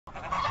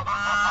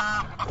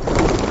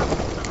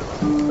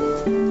Welcome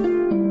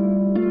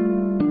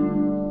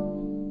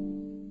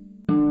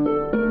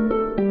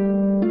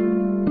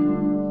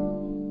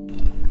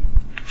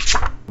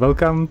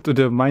to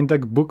the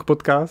Mindduck Book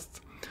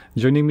Podcast.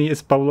 Joining me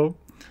is Paolo.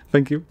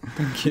 Thank you.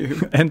 Thank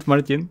you. And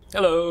Martin.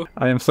 Hello.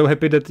 I am so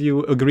happy that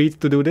you agreed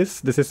to do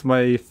this. This is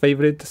my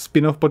favorite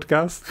spin-off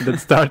podcast that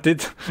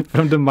started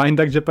from the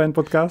Mindduck Japan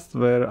podcast,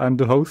 where I'm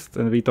the host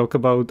and we talk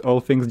about all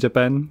things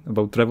Japan,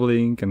 about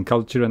traveling and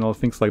culture and all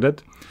things like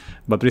that.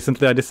 But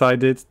recently I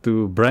decided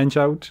to branch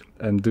out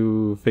and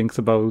do things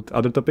about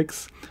other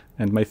topics.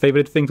 And my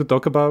favorite thing to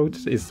talk about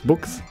is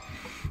books.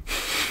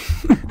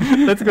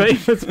 That's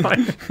great. That's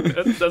fine.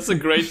 That's a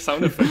great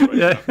sound effect. Right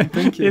Yeah, now.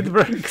 thank you. It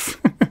works.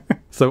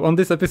 So on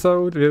this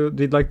episode,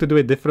 we'd like to do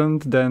it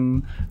different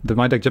than the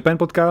Mindduck Japan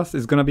podcast.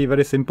 It's going to be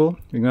very simple.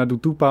 We're going to do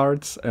two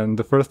parts. And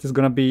the first is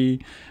going to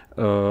be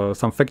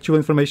some factual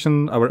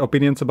information, our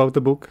opinions about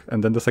the book.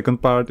 And then the second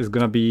part is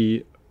going to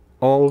be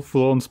all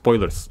full-on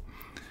spoilers.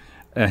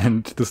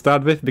 And to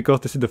start with, because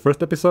this is the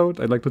first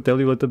episode, I'd like to tell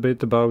you a little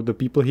bit about the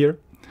people here.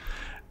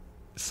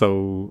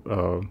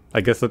 So I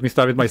guess let me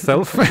start with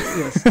myself.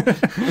 Yes.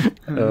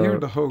 You're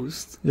the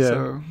host, yeah.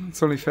 so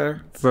it's only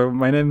fair. So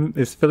my name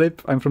is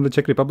Filip. I'm from the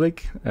Czech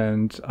Republic,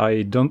 and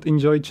I don't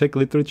enjoy Czech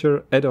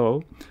literature at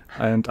all,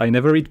 and I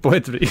never read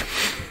poetry.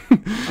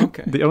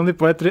 Okay. The only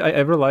poetry I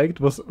ever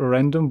liked was a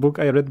random book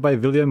I read by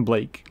William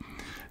Blake,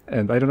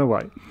 and I don't know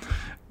why,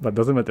 but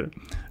doesn't matter.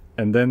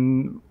 And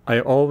then I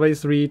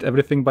always read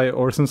everything by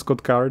Orson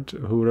Scott Card,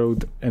 who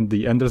wrote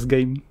The Ender's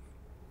Game.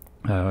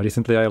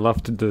 Recently I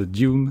loved the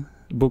Dune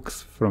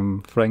books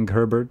from Frank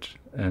Herbert,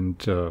 and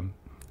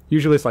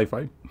usually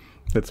sci-fi.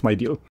 That's my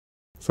deal.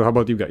 So how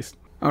about you guys?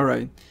 All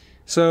right.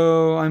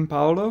 So I'm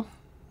Paolo.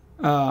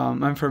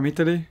 I'm from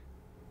Italy.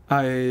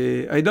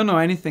 I don't know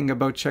anything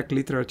about Czech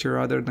literature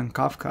other than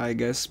Kafka, I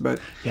guess, but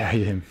Yeah,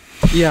 him.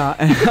 yeah.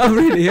 Oh,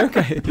 really?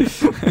 Okay.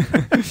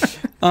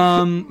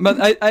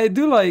 But I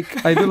do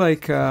like.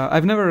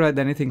 I've never read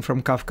anything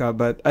from Kafka,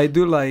 but I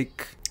do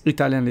like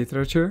Italian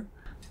literature.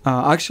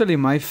 Actually,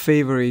 my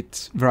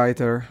favorite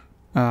writer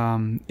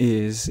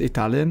is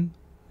Italian.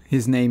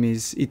 His name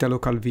is Italo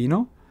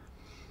Calvino.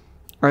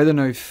 I don't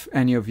know if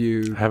any of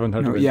you Haven't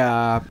heard know. of it.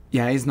 Yeah,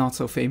 he's not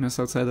so famous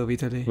outside of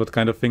Italy. What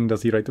kind of thing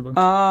does he write about?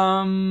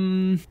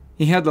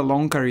 He had a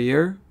long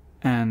career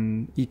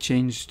and he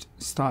changed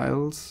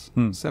styles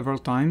several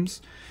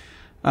times.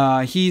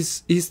 He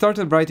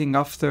started writing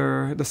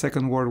after the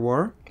Second World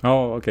War.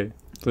 Oh, okay.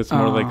 So it's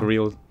more like a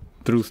real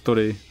true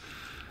story.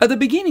 At the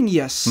beginning,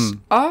 yes.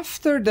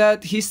 After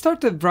that, he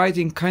started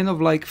writing kind of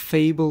like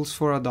fables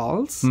for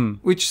adults,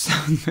 which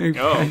sounds very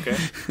Okay.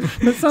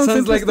 That sounds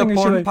like the interesting,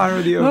 porn actually.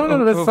 parody of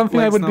No, that's of something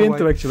I like would Snow be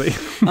into, White. actually.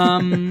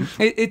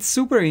 It's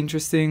super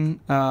interesting.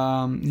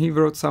 He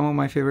wrote some of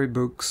my favorite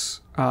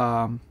books.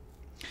 But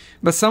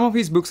some of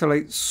his books are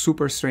like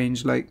super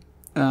strange. Like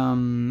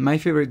my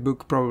favorite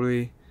book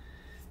probably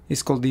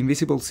is called The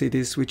Invisible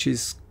Cities, which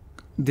is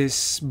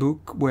this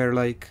book where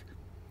like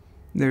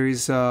there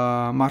is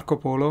Marco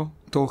Polo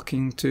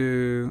talking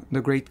to the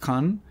Great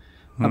Khan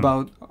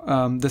about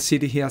the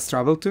city he has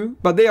traveled to.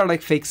 But they are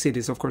like fake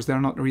cities, of course. They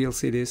are not real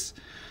cities.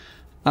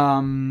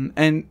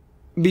 And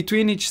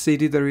between each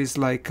city, there is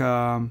like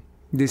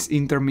this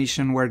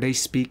intermission where they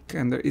speak,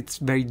 and it's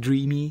very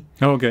dreamy.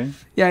 Oh, okay.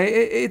 Yeah,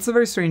 it's a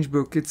very strange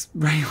book. It's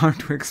very hard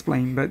to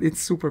explain, but it's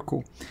super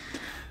cool.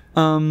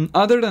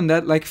 Other than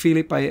that, like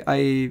Philip,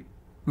 I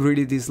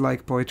really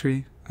dislike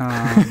poetry.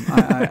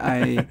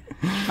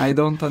 I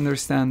don't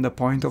understand the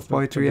point of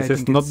poetry. This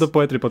is not the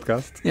poetry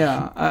podcast.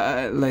 Yeah,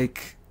 I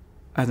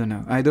don't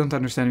know. I don't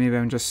understand. Maybe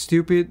I'm just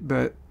stupid,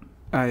 but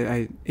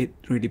it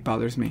really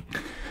bothers me.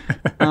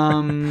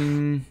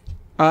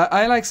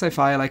 I like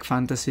sci-fi. I like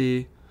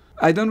fantasy.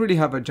 I don't really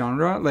have a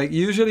genre. Like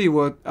usually,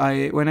 when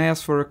I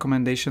ask for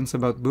recommendations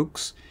about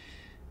books,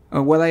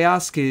 what I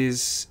ask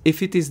is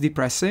if it is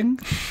depressing.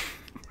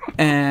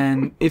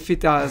 And if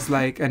it has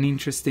like an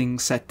interesting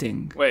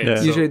setting. Wait, Yeah.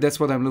 so Usually that's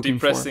what I'm looking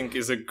depressing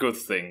is a good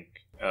thing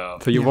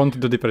So you Yeah.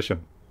 want the depression.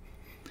 for.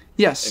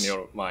 Yes. in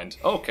your mind.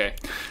 Okay.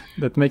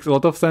 That makes a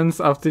lot of sense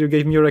after you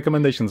gave me your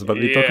recommendations, but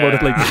we talk about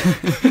it later.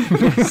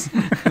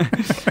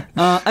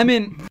 I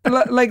mean,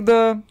 like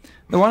the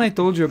one I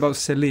told you about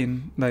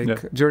Celine, like Yeah.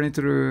 Journey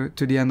to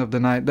the End of the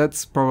Night.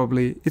 That's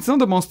probably, it's not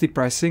the most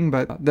depressing,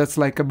 but that's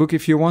like a book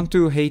if you want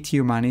to hate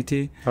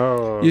humanity.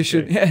 Oh, You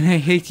should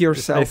hate I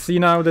yourself. see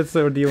now that's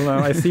our deal now.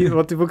 I see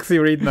what the books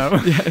you read now.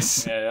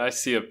 Yes. Yeah, I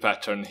see a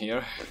pattern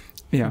here.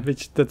 Yeah.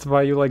 That's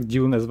why you like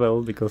Dune as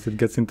well, because it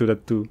gets into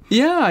that too.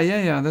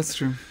 Yeah. That's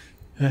true.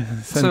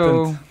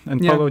 So,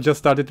 and yeah. Paolo just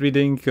started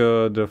reading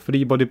the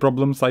Three Body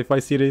Problem sci-fi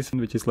series,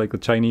 which is like a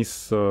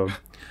Chinese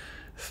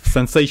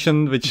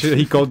sensation, which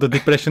he called the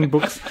depression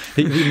books.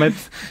 He met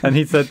and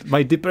he said,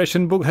 "My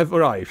depression book have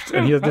arrived,"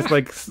 and he has this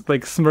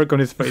like smirk on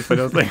his face.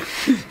 And I was like,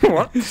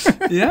 "What?"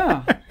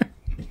 Yeah.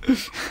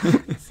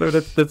 So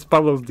that's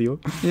Paolo's deal.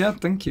 Yeah.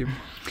 Thank you.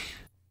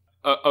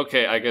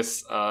 Okay, I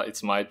guess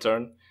it's my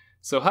turn.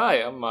 So hi,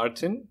 I'm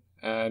Martin,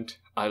 and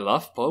I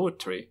love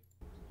poetry.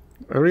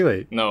 Oh,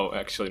 really? No,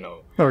 actually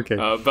no. Okay.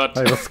 But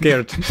I was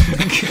scared.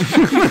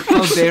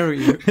 How dare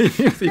you?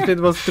 If it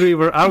was true, we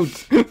were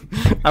out.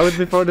 Out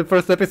before the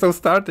first episode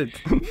started.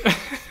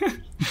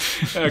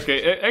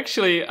 Okay,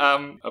 actually,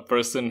 I'm a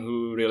person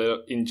who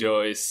really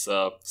enjoys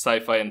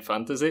sci-fi and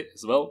fantasy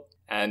as well.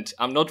 And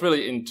I'm not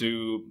really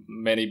into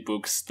many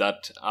books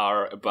that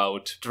are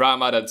about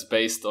drama that's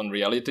based on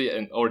reality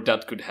or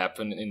that could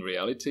happen in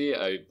reality.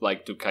 I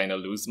like to kind of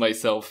lose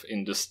myself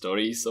in the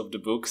stories of the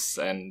books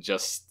and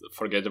just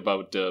forget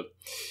about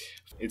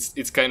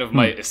it's kind of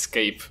my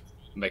escape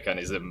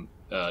mechanism,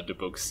 the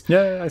books.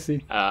 Yeah, I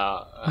see.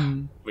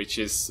 Which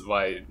is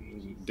why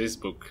this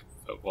book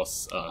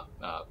was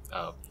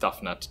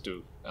tough nut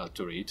to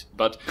read,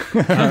 but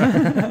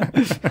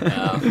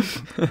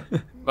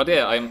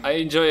yeah, I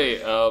enjoy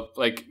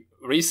like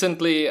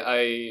recently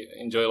I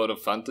enjoy a lot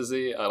of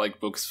fantasy. I like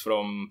books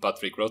from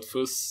Patrick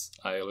Rothfuss.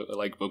 I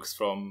like books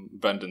from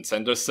Brandon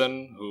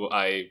Sanderson, who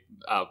I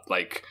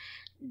like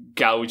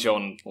gouge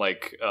on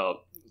like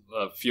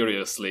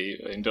furiously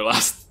in the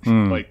last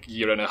like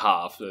year and a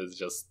half. There's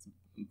just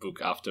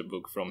book after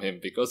book from him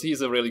because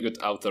he's a really good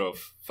author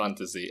of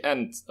fantasy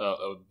and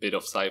a bit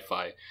of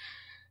sci-fi.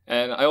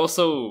 And I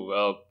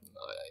also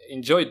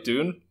enjoyed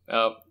Dune.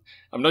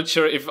 I'm not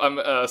sure if I'm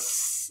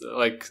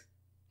like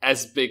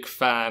as big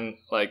fan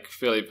like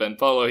Philip and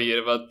Paolo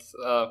here, but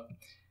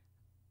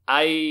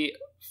I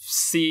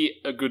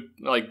see a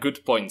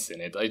good points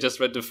in it. I just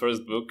read the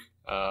first book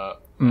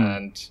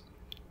and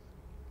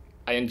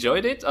I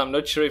enjoyed it. I'm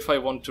not sure if I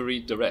want to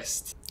read the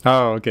rest.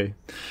 Oh, okay.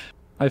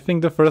 I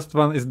think the first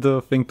one is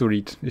the thing to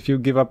read. If you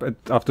give up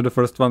after the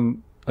first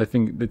one, I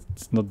think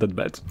it's not that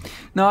bad.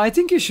 No, I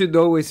think you should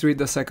always read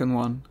the second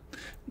one.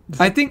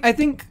 I think.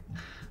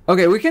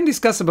 Okay, we can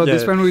discuss about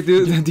this when we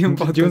do the Dune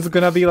podcast. Dune's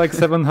gonna be like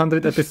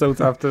 700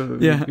 episodes after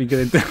we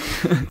get it.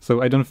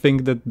 So I don't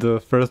think that the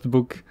first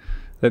book,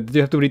 that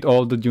you have to read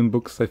all the Dune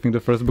books. I think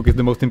the first book is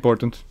the most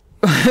important.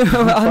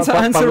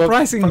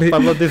 Unsurprisingly.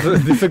 Paolo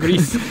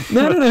disagrees.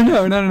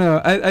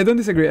 No. I don't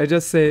disagree. I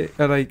just say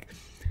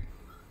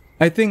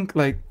I think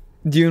like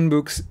Dune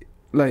books,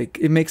 like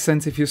it makes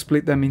sense if you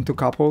split them into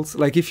couples.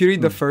 Like if you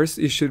read the first,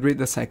 you should read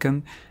the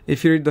second.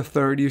 If you read the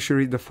third, you should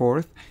read the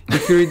fourth.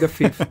 If you read the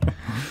fifth,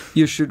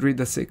 you should read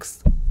the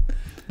sixth.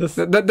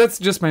 That's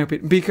just my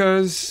opinion,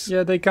 because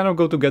they kind of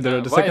go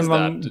together. The second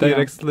one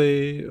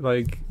directly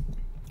like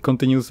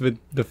continues with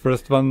the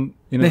first one.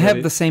 They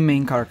have the same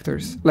main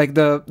characters. Like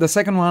the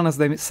second one has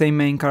the same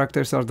main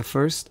characters as the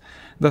first.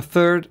 The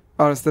third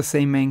has the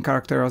same main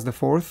character as the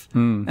fourth,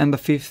 and the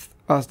fifth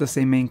as the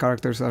same main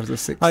characters as the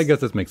sixth. I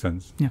guess that makes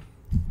sense. Yeah.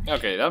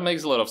 Okay, that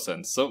makes a lot of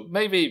sense. So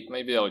maybe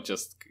I'll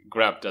just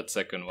grab that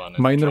second one.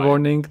 And Minor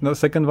warning. No,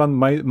 second one,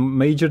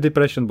 major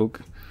depression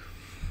book.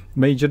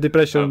 Major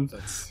depression.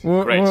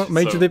 Great.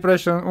 Major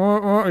depression.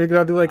 You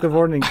gotta do like a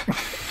warning.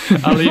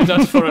 I'll leave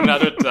that for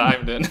another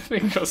time then,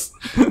 because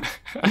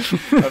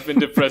I've been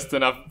depressed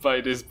enough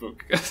by this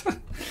book.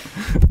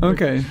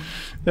 Okay.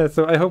 Yeah,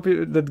 so I hope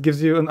that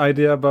gives you an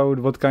idea about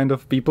what kind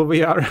of people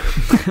we are.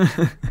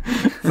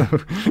 So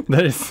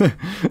there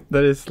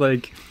is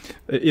like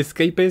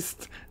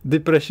escapist,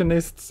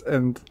 depressionists,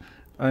 and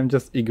I'm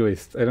just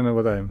egoist. I don't know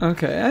what I am.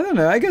 Okay, I don't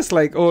know. I guess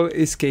like all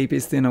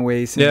escapists in a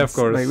way. Since, yeah, of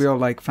course. Like we all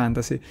like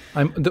fantasy.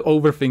 I'm the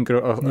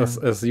overthinker,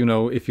 as you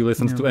know, if you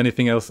listen to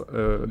anything else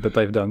that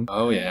I've done.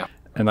 Oh yeah.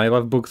 And I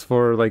love books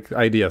for like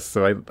ideas.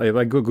 So I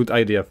like a good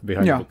idea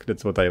behind a book.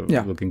 That's what I'm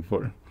looking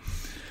for.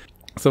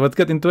 So let's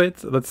get into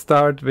it. Let's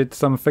start with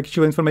some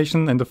factual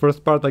information. And the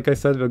first part, like I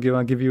said,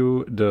 we'll give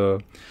you the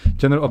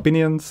general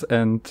opinions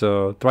and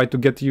try to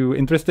get you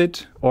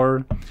interested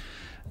or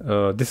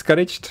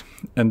discouraged.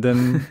 And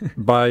then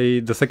by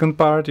the second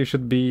part, you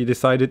should be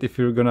decided if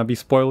you're going to be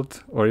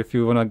spoiled or if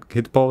you want to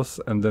hit pause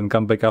and then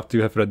come back after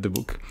you have read the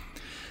book.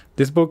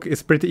 This book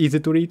is pretty easy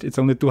to read. It's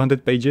only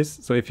 200 pages.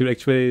 So if you're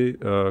actually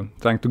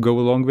trying to go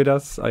along with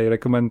us, I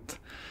recommend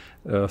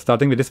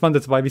starting with this one.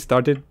 That's why we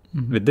started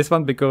with this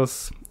one,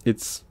 because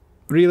it's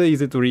really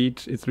easy to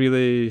read. It's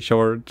really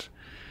short.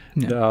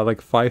 There are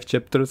like 5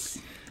 chapters.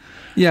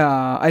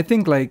 Yeah, I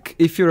think like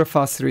if you're a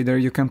fast reader,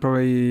 you can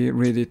probably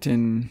read it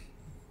in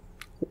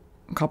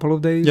a couple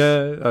of days.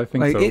 Yeah, I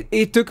think like so.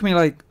 It took me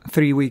like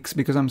 3 weeks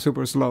because I'm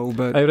super slow,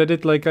 but I read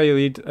it like I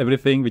read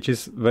everything, which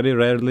is very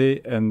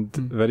rarely and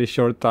very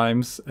short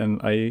times,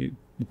 and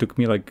it took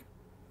me like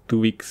 2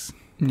 weeks.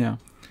 Yeah.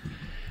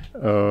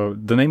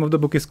 The name of the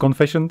book is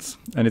Confessions,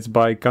 and it's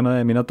by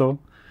Kanae Minato.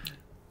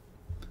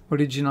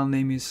 Original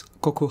name is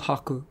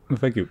Kokuhaku.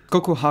 Thank you.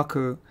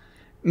 Kokuhaku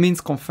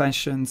means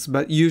confessions,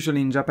 but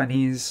usually in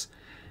Japanese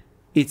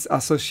it's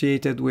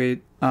associated with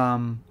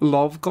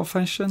love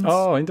confessions.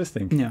 Oh,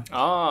 interesting. Yeah.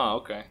 Ah,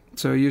 okay.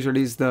 So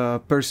usually it's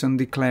the person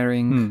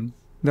declaring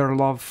their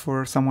love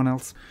for someone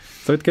else.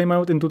 So it came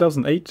out in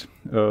 2008,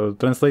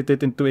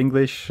 translated into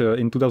English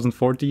in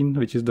 2014,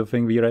 which is the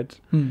thing we read.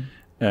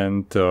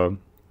 And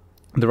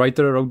the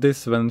writer wrote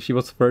this when she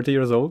was 30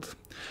 years old,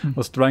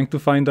 was trying to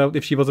find out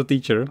if she was a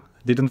teacher,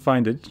 didn't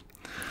find it.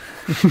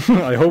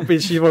 I hope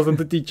she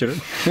wasn't a teacher.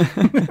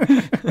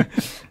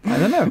 I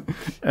don't know.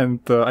 And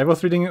I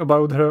was reading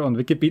about her on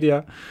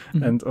Wikipedia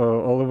and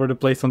all over the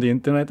place on the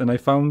internet, and I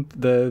found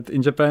that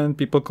in Japan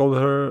people call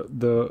her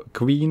the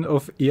Queen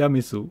of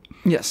Iamisu.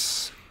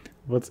 Yes.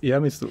 What's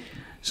Iamisu?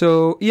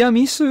 So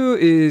Iamisu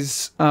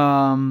is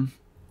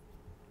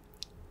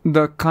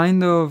the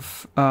kind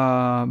of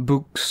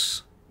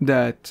books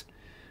that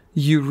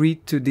you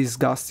read to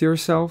disgust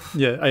yourself.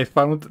 Yeah, I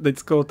found that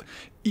it's called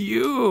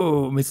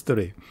You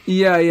Mystery.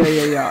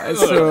 Yeah.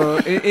 So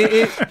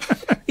it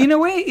in a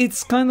way,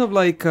 it's kind of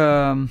like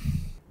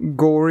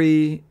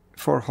gory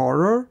for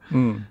horror,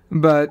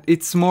 but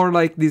it's more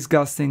like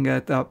disgusting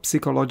at a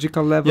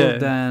psychological level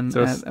than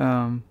at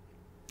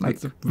like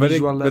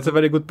visual level. That's a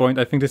very good point.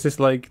 I think this is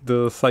like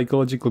the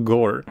psychological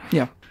gore.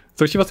 Yeah.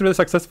 So she was really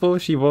successful.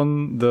 She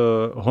won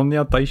the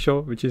Honya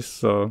Taisho, which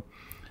is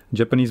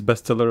Japanese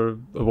bestseller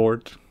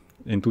award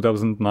in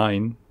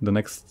 2009, the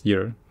next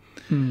year,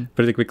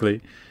 pretty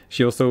quickly.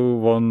 She also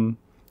won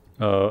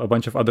a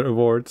bunch of other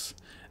awards,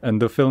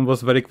 and the film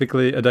was very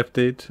quickly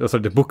adapted.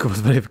 The book was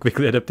very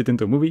quickly adapted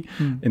into a movie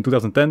in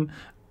 2010.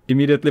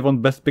 Immediately won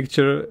Best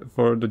Picture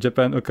for the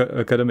Japan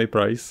Academy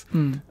Prize,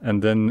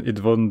 and then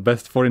it won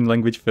Best Foreign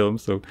Language Film.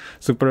 So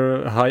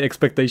super high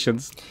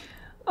expectations.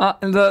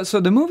 So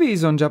the movie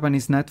is on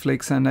Japanese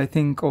Netflix, and I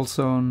think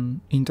also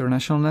on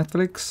international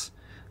Netflix.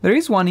 There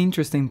is one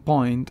interesting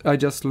point I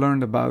just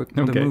learned about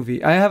the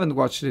movie. I haven't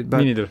watched it, but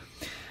me neither.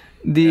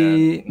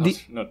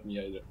 Not me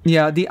either.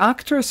 Yeah, the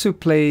actress who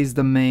plays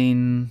the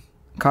main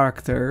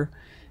character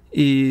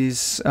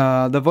is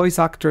the voice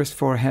actress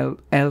for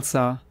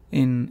Elsa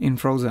in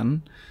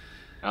Frozen,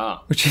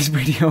 which is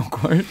pretty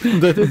awkward.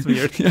 That is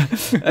weird.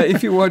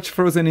 If you watch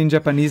Frozen in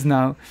Japanese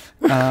now,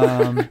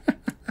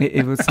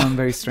 it would sound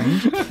very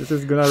strange. This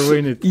is gonna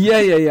ruin it.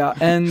 Yeah.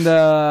 And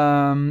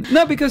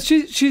no, because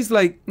she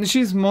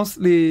does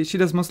mostly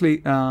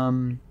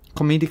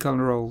comedical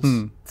roles.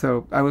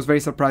 So I was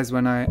very surprised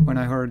when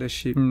I heard that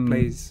she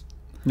plays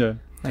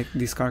like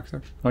this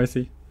character. I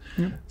see.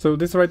 Yeah. So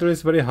this writer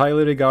is very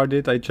highly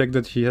regarded. I checked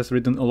that she has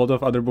written a lot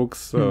of other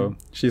books.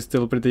 She's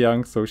still pretty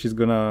young, so she's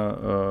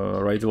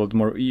gonna write a lot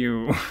more.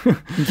 Ew.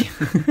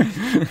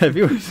 Have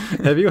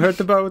you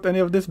heard about any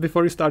of this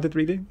before you started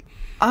reading?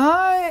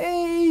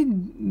 I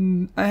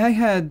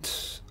had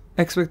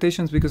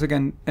expectations because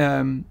again,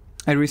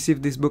 I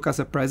received this book as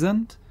a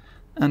present,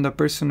 and the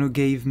person who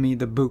gave me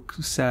the book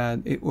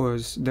said it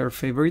was their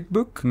favorite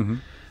book.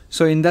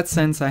 So in that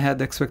sense, I had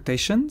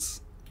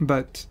expectations,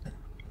 but.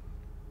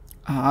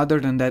 Other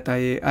than that,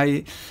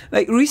 I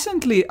like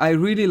recently I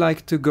really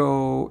like to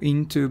go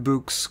into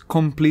books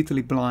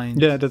completely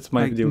blind. Yeah, that's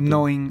my deal.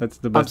 Knowing that's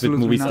the best with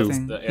movies too.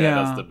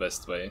 That's the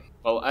best way.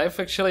 Well, I've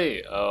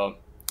actually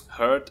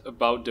heard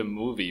about the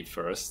movie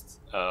first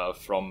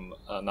from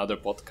another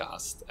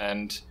podcast,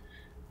 and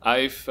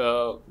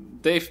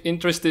they've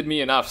interested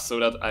me enough so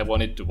that I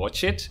wanted to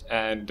watch it,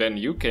 and then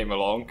you came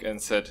along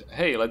and said,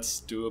 "Hey, let's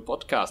do a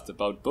podcast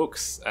about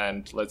books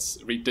and let's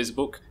read this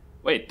book."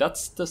 Wait,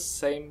 that's the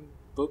same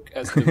book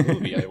as the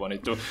movie I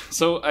wanted to.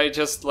 So I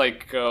just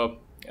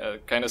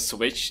kind of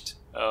switched,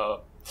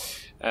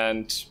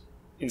 and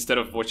instead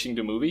of watching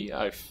the movie,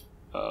 I've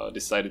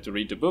decided to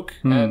read the book,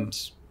 and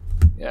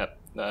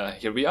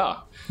here we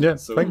are. Yeah,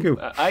 so thank you.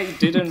 I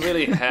didn't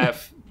really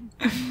have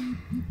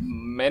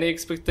many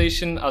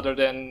expectation other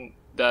than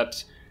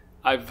that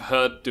I've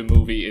heard the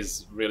movie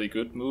is really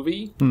good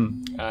movie,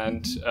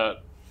 and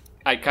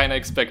I kind of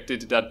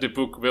expected that the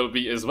book will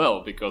be as well,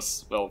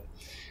 because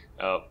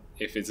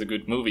if it's a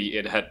good movie,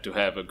 it had to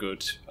have a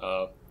good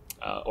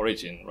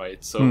origin,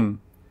 right? So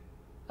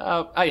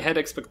I had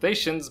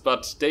expectations,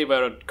 but they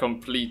were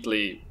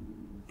completely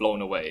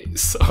blown away.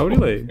 So. Oh,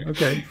 really?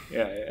 Okay.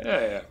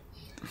 Yeah.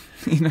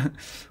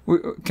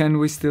 Can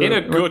we still... In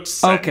a good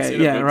sense.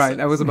 Okay, right.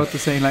 I was about to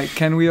say,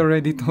 can we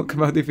already talk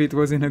about if it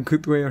was in a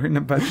good way or in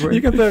a bad way?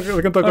 You can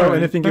talk about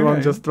anything you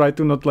want. Just try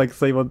to not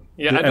say what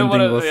the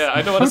ending was. Yeah,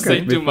 I don't want to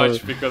say too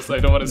much because I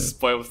don't want to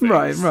spoil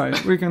things.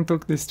 Right. We can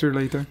talk this through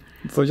later.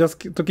 So just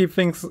to keep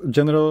things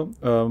general,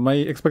 my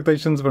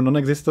expectations were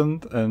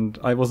non-existent, and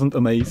I wasn't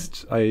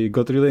amazed. I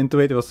got really into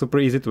it. It was super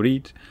easy to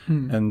read,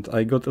 and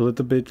I got a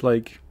little bit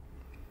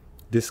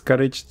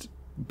discouraged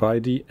by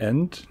the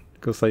end,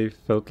 because I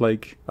felt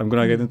like I'm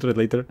gonna get into it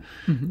later.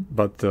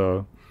 But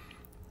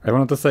I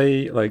wanted to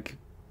say,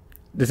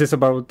 this is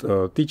about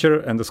a teacher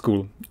and a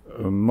school.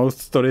 Most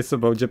stories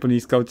about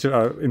Japanese culture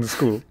are in the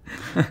school.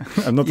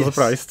 I'm not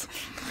surprised.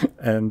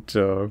 And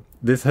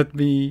this had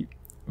me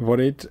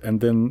worried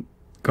and then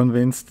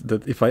convinced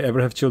that if I ever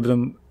have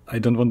children, I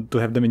don't want to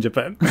have them in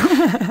Japan.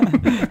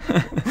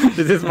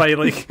 This is my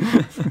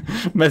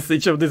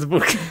message of this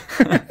book.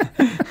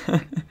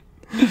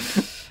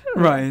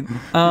 Right.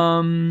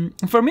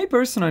 For me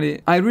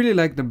personally, I really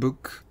like the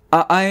book.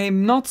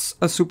 I'm not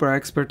a super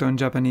expert on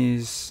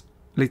Japanese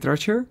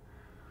literature,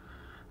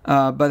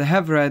 but I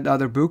have read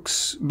other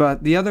books.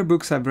 But the other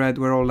books I've read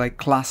were all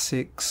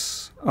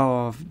classics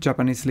of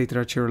Japanese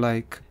literature,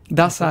 like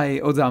Dasai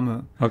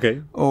Osamu.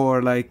 Okay.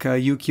 Or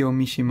Yukio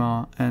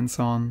Mishima and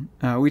so on,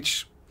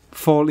 which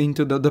fall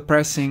into the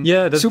depressing,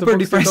 Yeah, that's super the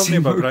books you told depressing me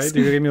about, books. right?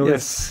 You gave me a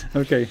Yes. list.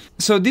 Okay.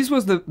 So this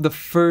was the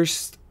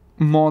first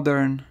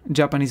modern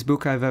Japanese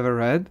book I've ever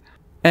read.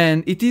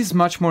 And it is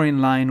much more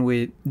in line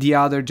with the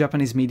other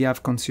Japanese media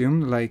I've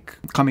consumed, like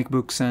comic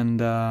books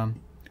and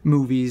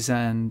movies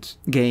and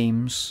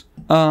games.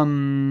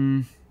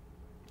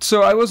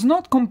 So I was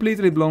not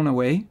completely blown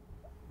away,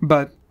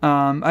 but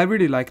I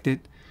really liked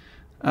it.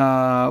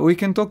 We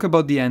can talk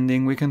about the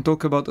ending. We can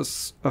talk about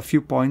a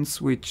few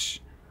points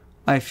which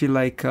I feel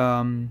like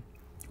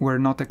were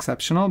not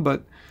exceptional,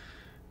 but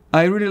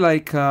I really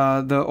like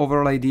the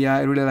overall idea.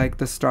 I really like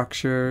the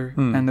structure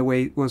and the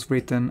way it was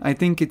written. I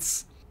think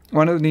it's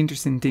one of the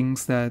interesting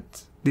things that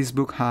this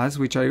book has,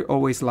 which I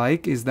always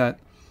like, is that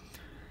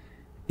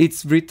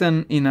it's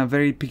written in a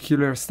very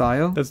peculiar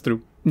style. That's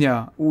true.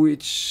 Yeah,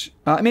 which,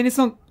 I mean, it's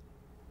not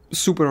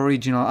super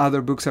original.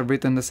 Other books are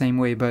written the same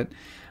way, but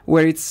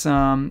where it's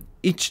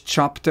each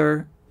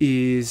chapter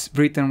is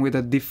written with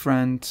a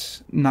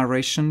different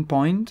narration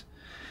point.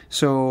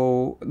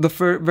 So the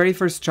very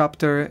first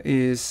chapter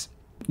is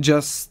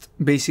just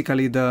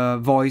basically the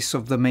voice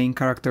of the main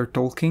character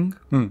talking,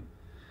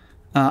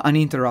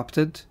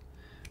 uninterrupted.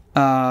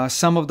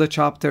 Some of the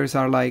chapters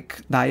are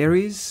like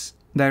diary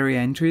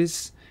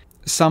entries.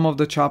 Some of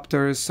the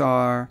chapters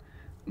are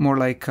more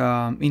like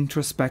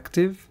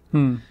introspective.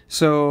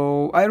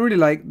 So I really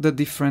like the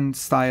different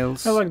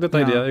styles. I like that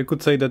idea. You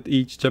could say that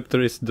each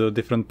chapter is the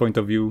different point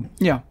of view.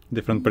 Yeah.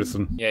 Different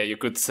person. Yeah, you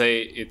could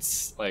say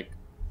it's like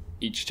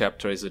each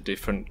chapter is a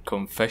different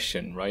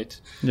confession, right?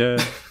 Yeah.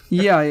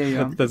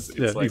 Yeah. That's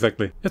yeah, like-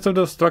 exactly. Yeah, so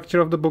the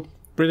structure of the book,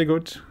 pretty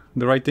good.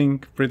 The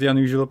writing, pretty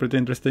unusual, pretty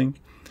interesting.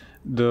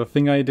 The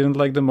thing I didn't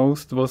like the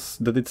most was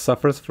that it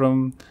suffers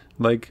from,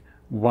 like,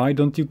 why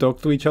don't you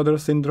talk to each other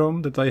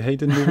syndrome that I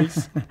hate in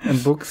movies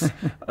and books.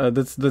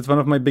 That's one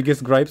of my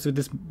biggest gripes with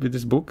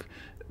this book,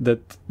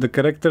 that the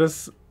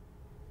characters,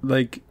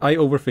 like, I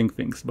overthink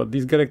things, but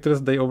these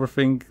characters, they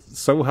overthink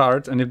so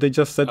hard, and if they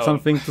just said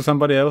something to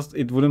somebody else,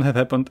 it wouldn't have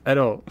happened at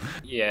all.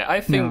 Yeah, I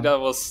think No. that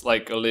was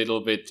like a little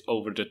bit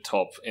over the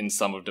top in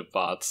some of the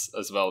parts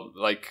as well.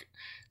 Like,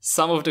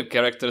 some of the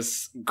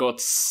characters got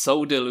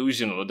so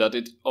delusional that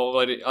it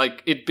already,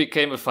 like, it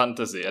became a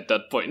fantasy at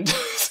that point.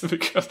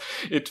 Because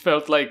it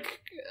felt like,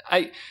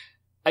 I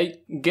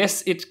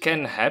guess it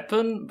can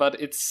happen, but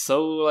it's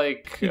so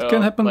like... It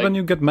can happen like, when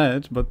you get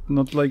mad, but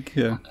not like,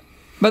 yeah.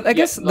 But I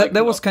guess like,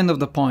 that was kind of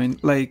the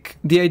point. Like,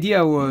 the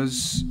idea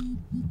was...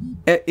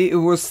 It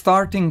was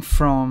starting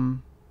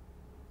from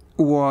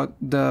what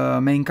the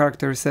main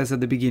character says at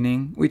the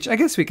beginning, which I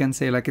guess we can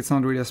say, like, it's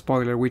not really a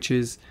spoiler, which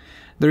is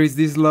there is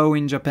this law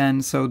in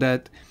Japan so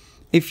that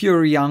if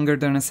you're younger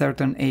than a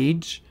certain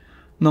age,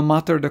 no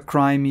matter the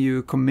crime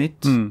you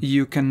commit,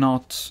 you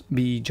cannot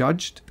be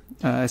judged.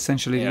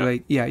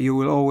 Essentially, you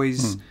will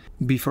always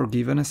be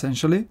forgiven,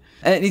 essentially.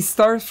 And it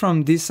starts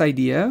from this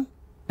idea,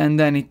 and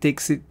then it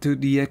takes it to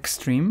the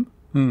extreme,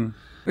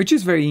 which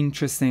is very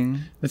interesting.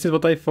 This is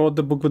what I thought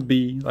the book would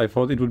be. I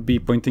thought it would be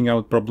pointing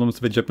out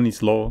problems with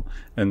Japanese law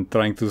and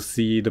trying to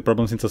see the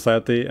problems in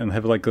society and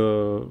have like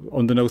a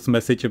on-the-nose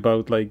message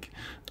about like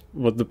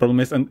what the problem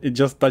is. And it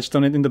just touched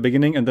on it in the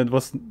beginning and that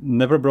was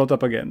never brought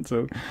up again.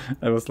 So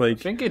I was I like...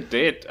 think it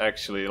did,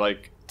 actually.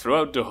 Like,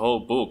 throughout the whole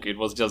book, it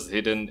was just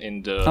hidden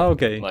in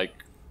the,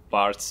 like,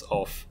 parts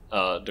of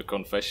the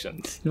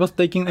confessions. It was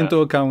taken into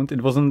account.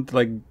 It wasn't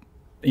like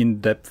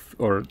in depth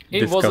or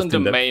it discussed wasn't the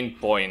in depth. main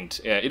point.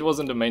 Yeah, it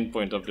wasn't the main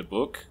point of the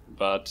book,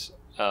 but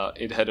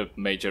it had a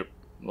major,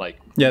 like,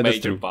 Yeah, major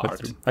that's true. part.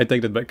 That's true. I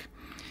take that back.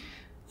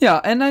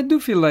 Yeah, and I do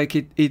feel like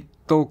it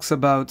talks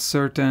about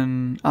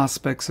certain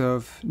aspects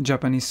of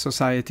Japanese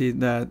society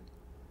that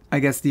I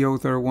guess the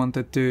author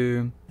wanted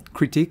to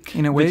critique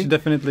in a way. Which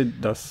definitely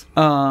does.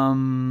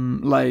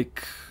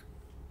 Like,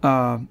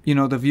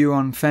 the view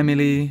on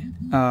family,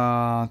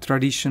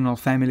 traditional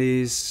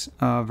families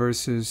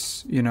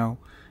versus,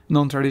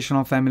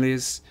 non-traditional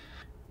families,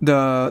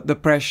 the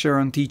pressure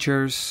on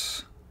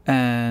teachers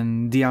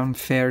and the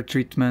unfair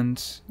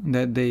treatment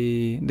that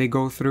they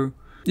go through.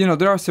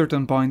 There are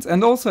certain points.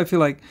 And also I feel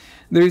like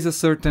there is a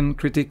certain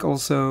critique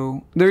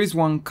also. There is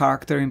one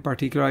character in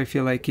particular, I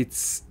feel like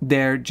it's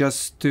there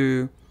just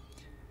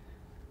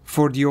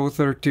for the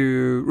author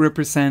to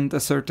represent a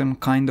certain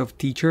kind of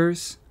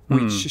teachers,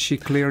 which she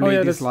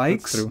clearly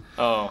dislikes. That's true.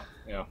 Oh,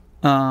 yeah.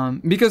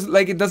 Because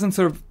like it doesn't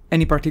serve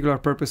any particular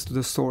purpose to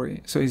the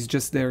story. So it's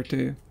just there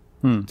to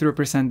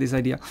represent this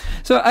idea.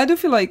 So I do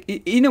feel like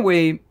in a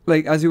way,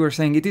 like as you were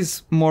saying, it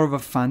is more of a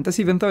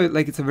fantasy, even though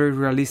like it's a very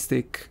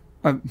realistic,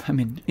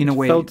 in a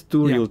way. It felt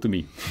too real to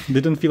me.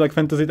 Didn't feel like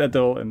fantasy at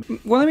all. And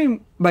what I mean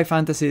by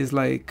fantasy is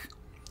like,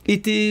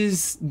 it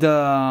is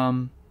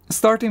the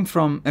starting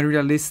from a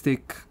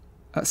realistic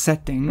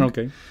setting.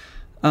 Okay.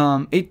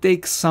 It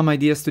takes some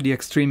ideas to the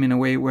extreme in a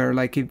way where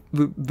like it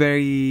would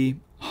very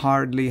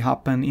hardly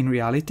happen in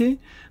reality,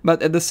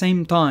 but at the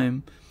same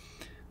time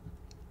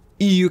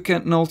you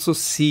can also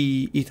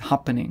see it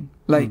happening.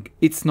 Like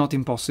it's not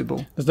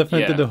impossible. It's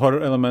definitely the horror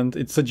element.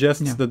 It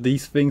suggests that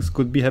these things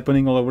could be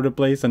happening all over the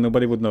place and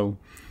nobody would know.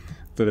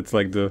 So it's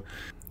like the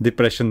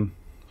depression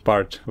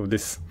part of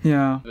this.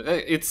 Yeah.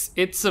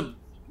 It's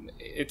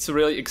a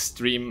really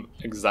extreme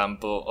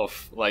example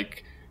of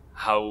like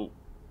how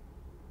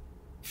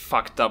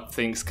fucked up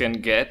things can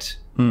get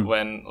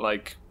when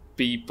like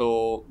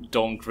people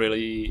don't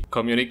really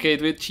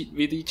communicate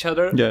with each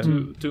other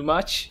too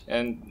much,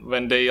 and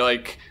when they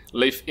like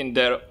live in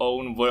their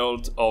own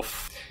world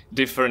of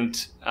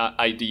different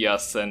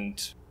ideas,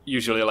 and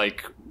usually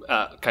like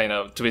kind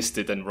of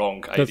twisted and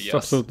wrong ideas.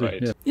 Absolutely,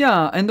 right?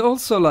 Yeah, and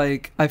also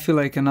like I feel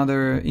like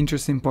another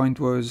interesting point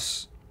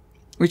was,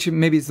 which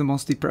maybe is the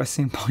most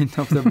depressing point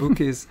of the book,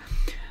 is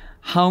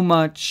how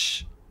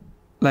much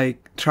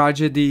like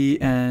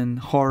tragedy and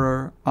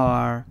horror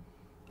are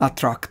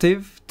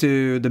attractive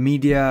to the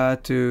media,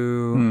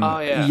 to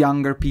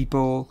younger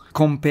people,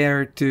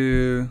 compared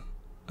to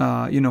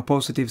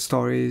positive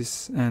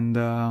stories and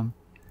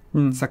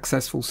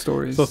successful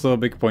stories. It's also a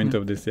big point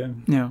of this,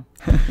 Yeah.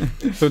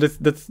 So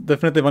that's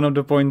definitely one of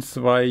the points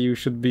why you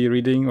should be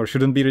reading or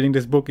shouldn't be reading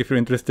this book if you're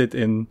interested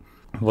in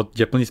what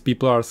Japanese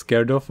people are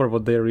scared of or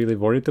what they're really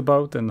worried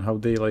about and how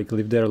they like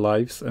live their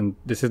lives. And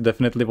this is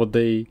definitely what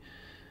they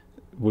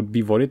would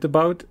be worried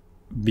about,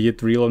 be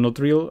it real or not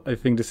real. I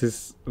think this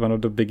is one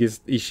of the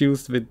biggest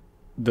issues with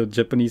the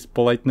Japanese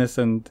politeness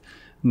and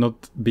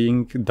not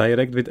being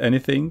direct with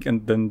anything,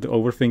 and then the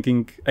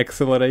overthinking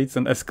accelerates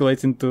and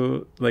escalates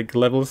into like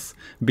levels,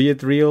 be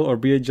it real or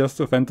be it just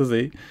a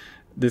fantasy.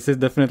 This is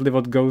definitely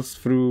what goes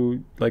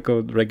through like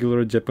a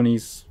regular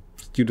Japanese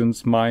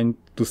student's mind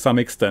to some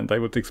extent, I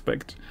would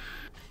expect.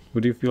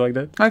 Would you feel like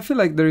that? I feel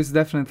like there is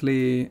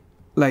definitely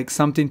like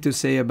something to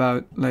say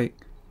about like,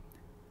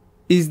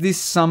 is this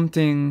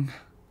something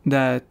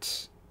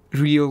that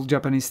real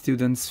Japanese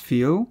students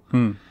feel?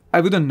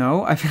 I wouldn't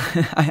know.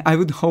 I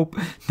would hope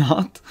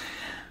not.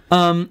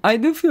 I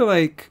do feel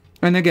like,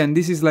 and again,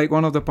 this is like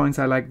one of the points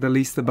I like the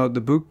least about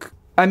the book.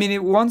 I mean,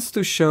 it wants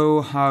to show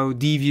how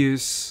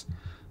devious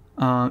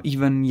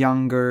even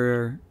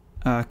younger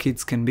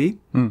kids can be,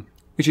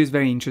 which is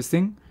very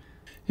interesting.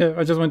 Yeah,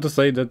 I just want to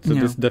say that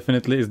this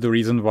definitely is the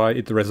reason why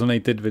it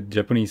resonated with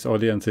Japanese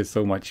audiences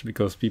so much,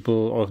 because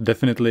people are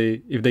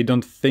definitely, if they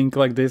don't think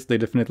like this, they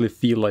definitely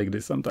feel like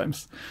this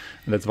sometimes.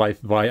 And that's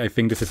why I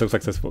think this is so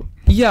successful.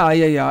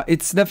 Yeah.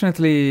 It's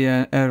definitely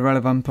a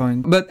relevant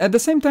point. But at the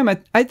same time,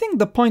 I think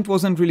the point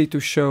wasn't really to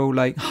show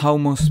like how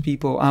most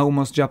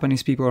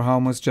Japanese people or how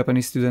most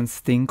Japanese students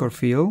think or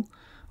feel,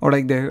 or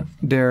like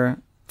their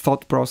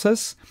thought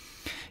process.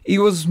 It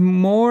was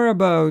more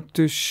about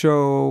to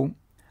show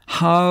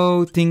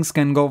how things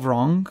can go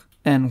wrong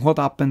and what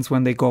happens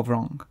when they go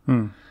wrong.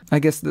 I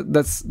guess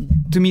that's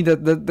to me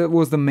that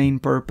was the main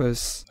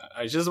purpose.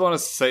 I just want to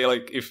say,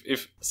 like,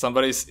 if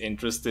somebody's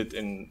interested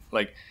in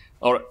like,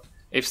 or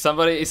if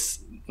somebody is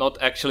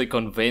not actually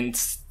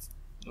convinced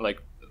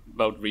like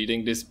about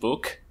reading this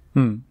book,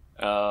 you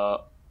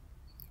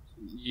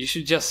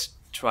should just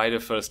try the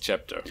first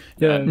chapter.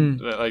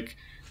 And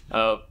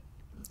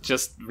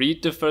just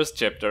read the first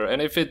chapter,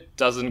 and if it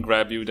doesn't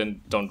grab you,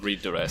 then don't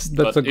read the rest.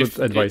 That's a good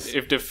advice.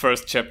 If the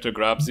first chapter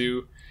grabs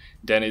you,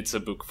 then it's a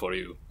book for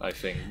you, I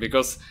think.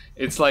 Because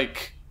it's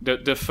like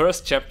the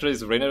first chapter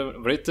is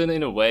written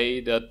in a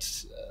way that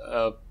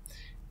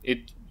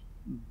it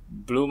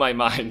blew my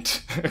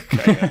mind.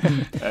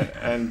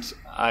 And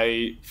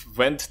I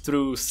went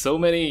through so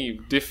many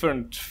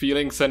different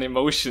feelings and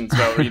emotions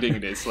while reading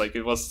this. Like,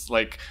 it was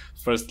like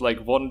first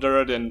like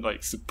wondered and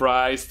like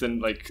surprised and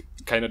like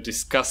kind of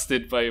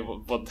disgusted by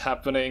what's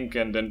happening,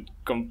 and then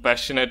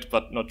compassionate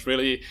but not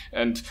really,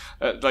 and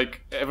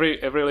like every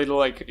little,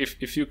 like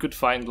if you could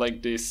find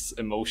like this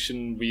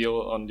emotion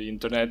wheel on the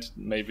internet,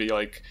 maybe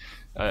like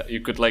you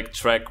could like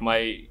track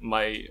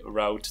my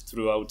route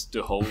throughout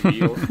the whole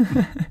wheel.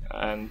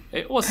 And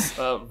it was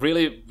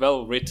really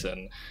well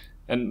written,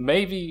 and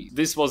maybe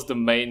this was the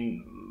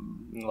main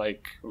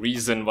like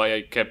reason why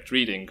I kept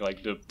reading.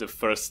 Like the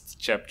first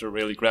chapter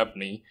really grabbed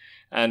me,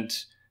 and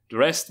the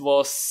rest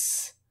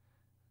was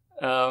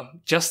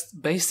just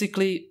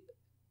basically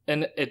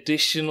an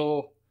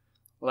additional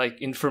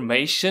like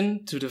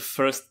information to the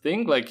first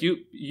thing. Like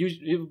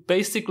you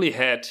basically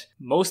had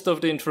most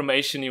of the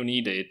information you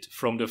needed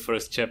from the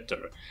first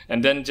chapter,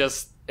 and then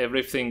just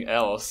everything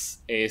else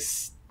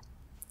is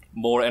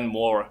more and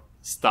more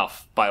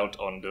stuff piled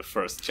on the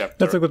first chapter.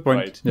 That's a good point.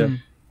 Right? Yeah.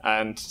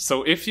 And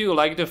so if you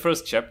like the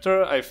first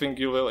chapter, I think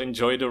you will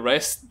enjoy the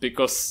rest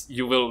because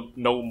you will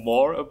know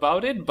more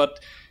about it. But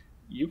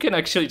you can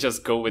actually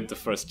just go with the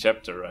first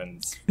chapter.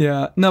 And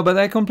no, but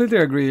I completely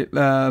agree.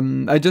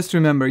 I just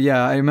remember,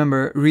 I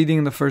remember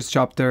reading the first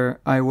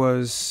chapter. I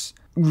was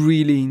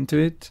really into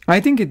it. I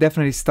think it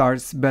definitely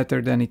starts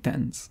better than it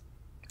ends.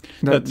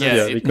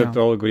 We could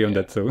all agree on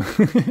that. So,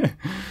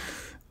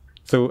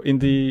 so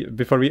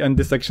before we end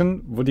this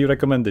section, would you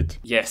recommend it?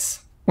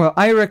 Yes. Well,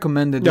 I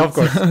recommended it, of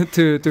course.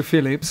 to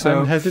Philip.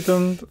 So I'm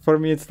hesitant. For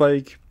me, it's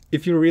like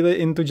if you're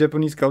really into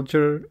Japanese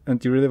culture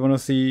and you really want to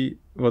see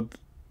what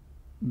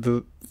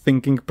the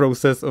thinking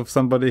process of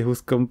somebody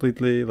who's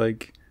completely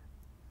like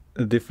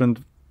a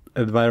different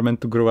environment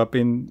to grow up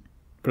in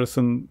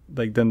person,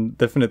 like, then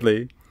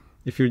definitely.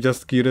 If you're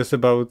just curious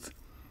about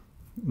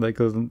like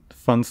a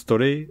fun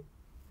story,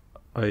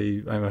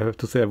 I have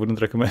to say I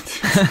wouldn't recommend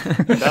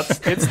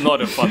it. It's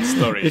not a fun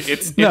story.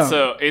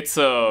 It's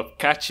a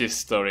catchy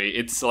story.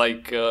 It's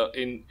like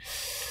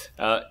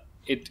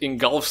it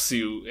engulfs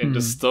you in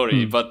the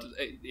story, but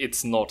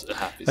it's not a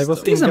happy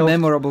story. It's a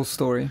memorable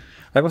story.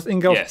 I was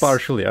engulfed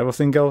partially. I was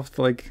engulfed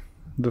like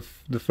the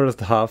first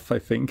half, I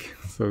think.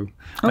 So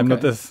I'm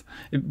not as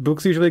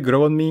books usually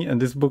grow on me,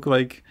 and this book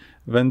like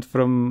went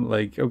from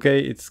like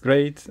it's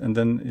great, and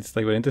then it's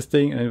like very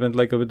interesting, and it went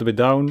like a little bit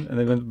down, and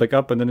then went back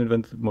up, and then it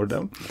went more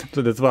down.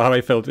 So that's how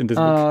I felt in this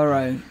book. All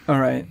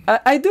right.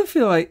 I do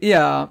feel like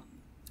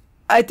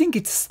I think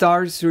it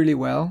starts really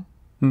well,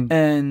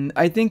 and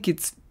I think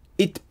it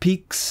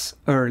peaks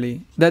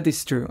early. That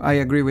is true. I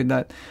agree with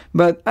that.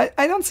 But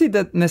I don't see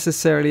that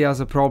necessarily as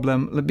a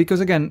problem,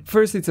 because again,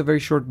 first, it's a very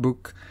short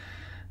book.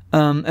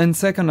 And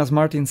second, as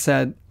Martin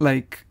said,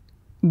 like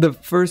the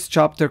first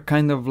chapter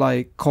kind of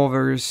like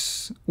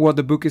covers what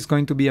the book is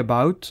going to be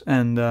about,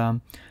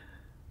 and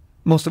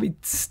most of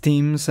its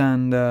themes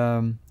and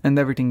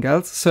everything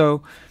else.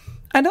 So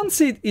I don't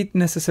see it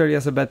necessarily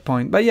as a bad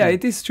point. But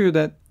it is true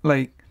that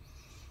like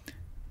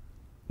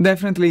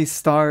definitely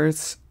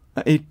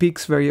it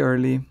peaks very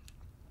early,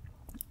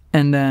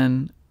 and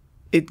then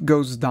it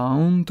goes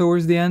down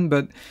towards the end.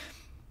 But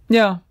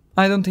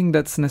I don't think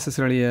that's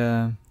necessarily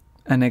a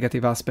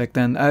negative aspect,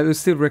 and I would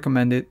still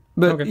recommend it.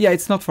 But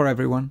it's not for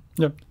everyone.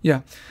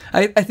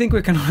 I think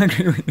we can all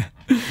agree with that.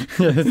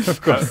 Yes,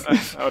 of course.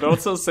 I would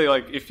also say,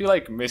 like, if you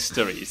like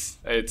mysteries,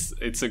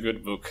 it's a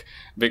good book,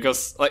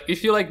 because like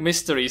if you like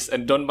mysteries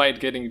and don't mind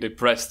getting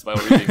depressed while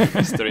reading a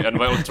mystery and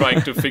while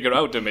trying to figure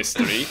out the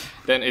mystery,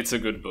 then it's a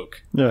good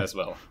book as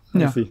well.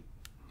 I see.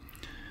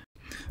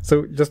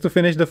 So just to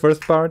finish the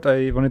first part,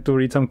 I wanted to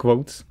read some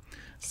quotes.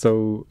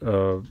 So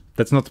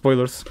that's not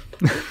spoilers.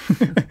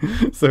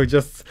 So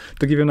just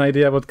to give you an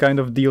idea what kind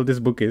of deal this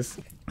book is.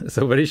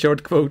 So very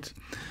short quote.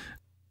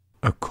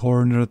 A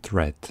cornered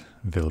rat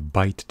will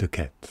bite the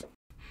cat.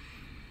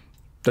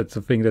 That's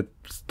a thing that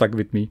stuck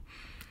with me.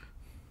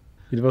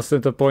 It was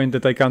at a point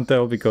that I can't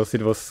tell because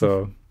it was...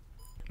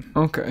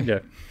 okay. Yeah.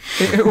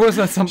 It was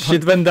at some point.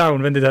 Shit went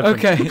down when it happened.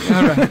 Okay,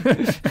 all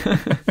right.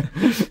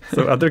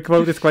 So other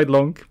quote is quite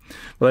long,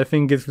 but I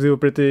think gives you a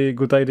pretty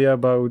good idea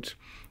about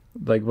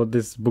like what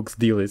this book's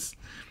deal is.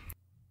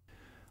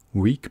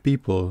 Weak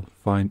people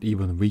find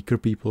even weaker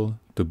people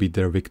to be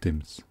their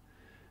victims,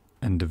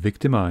 and the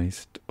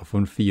victimized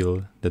often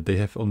feel that they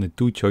have only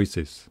two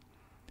choices: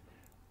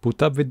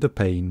 put up with the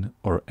pain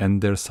or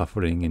end their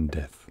suffering in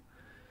death.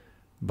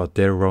 But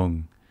they're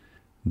wrong.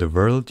 The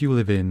world you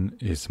live in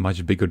is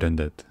much bigger than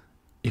that.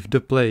 If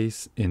the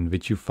place in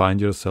which you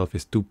find yourself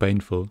is too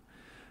painful,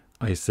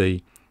 I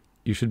say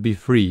you should be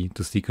free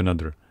to seek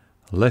another,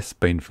 less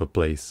painful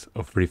place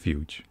of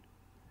refuge.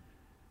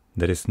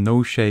 There is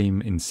no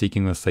shame in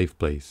seeking a safe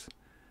place.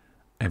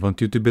 I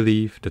want you to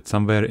believe that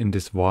somewhere in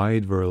this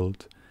wide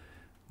world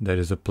there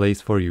is a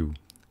place for you,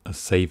 a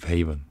safe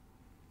haven.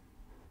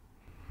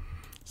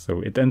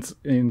 So it ends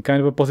in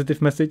kind of a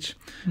positive message,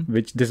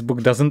 which this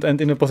book doesn't end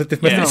in a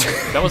positive message.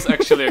 Yeah, that was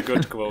actually a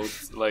good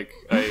quote. Like,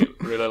 I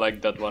really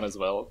like that one as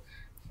well.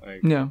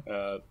 Like,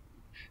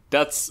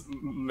 that's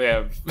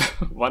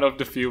one of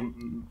the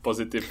few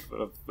positive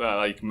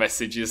like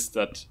messages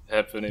that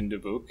happen in the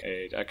book.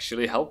 It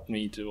actually helped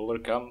me to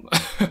overcome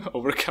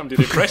the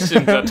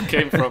depression that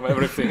came from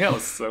everything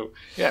else. So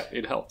yeah,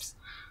 it helps.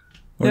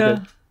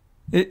 Yeah,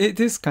 it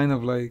is kind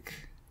of like,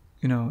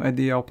 you know, at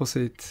the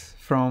opposite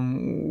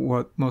from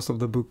what most of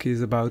the book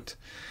is about.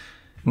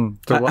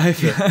 But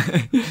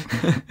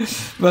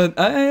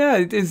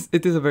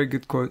it is a very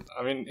good quote.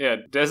 I mean, yeah,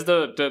 there's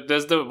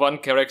the one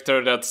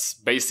character that's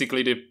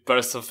basically the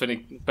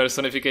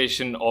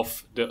personification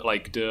of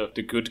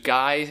the good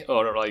guy,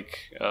 or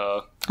like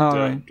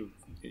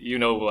you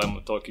know who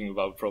I'm talking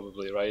about,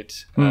 probably, right?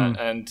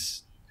 And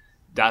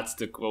that's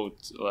the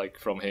quote, like,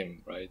 from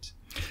him, right?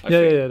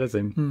 Yeah, that's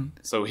him.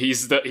 So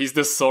he's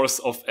the source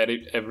of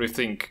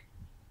everything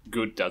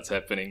good that's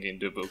happening in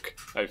the book,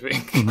 I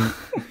think.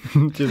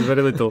 Which is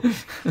very little.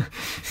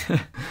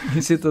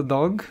 Is it a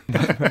dog?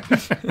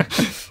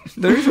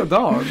 There is a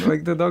dog.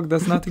 Like, the dog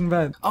does nothing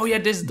bad. Oh yeah,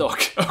 this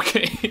dog.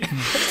 Okay.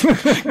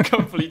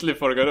 Completely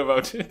forgot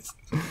about it.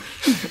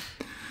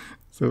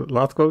 So,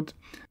 last quote.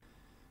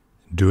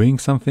 Doing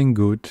something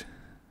good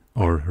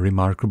or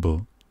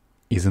remarkable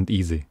isn't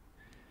easy.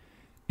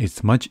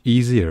 It's much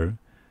easier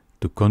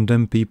to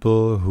condemn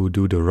people who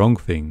do the wrong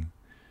thing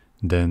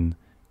than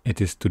it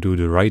is to do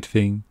the right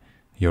thing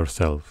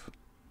yourself.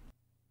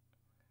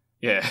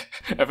 Yeah,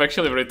 I've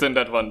actually written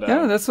that one down.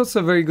 Yeah, that's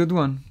also a very good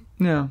one.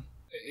 Yeah.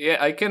 Yeah,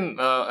 I can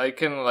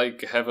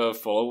like have a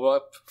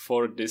follow-up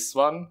for this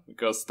one,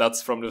 because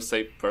that's from the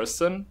same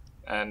person,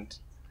 and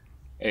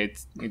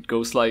it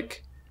goes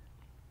like,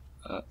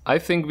 I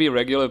think we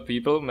regular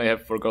people may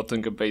have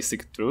forgotten a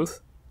basic truth.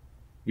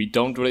 We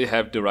don't really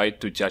have the right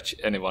to judge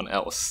anyone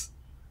else.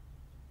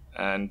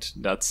 And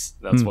that's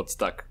what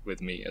stuck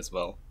with me as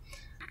well.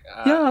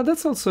 Yeah,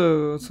 that's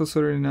also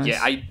really nice.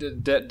 Yeah,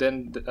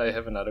 then I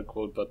have another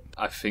quote, but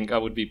I think I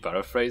would be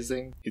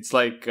paraphrasing. It's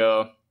like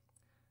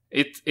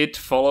it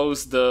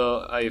follows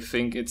the. I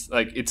think it's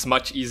like it's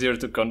much easier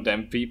to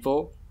condemn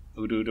people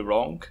who do the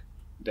wrong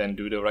than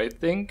do the right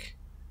thing,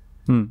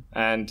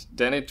 and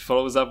then it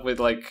follows up with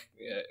like,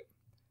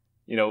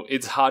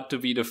 it's hard to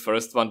be the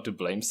first one to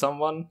blame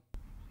someone,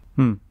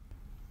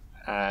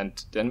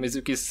 and then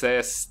Mizuki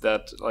says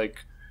that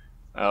like.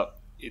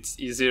 It's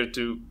easier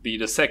to be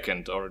the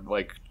second or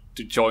like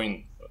to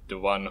join the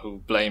one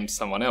who blames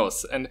someone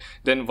else. And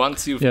then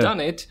once you've done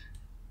it,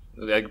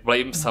 like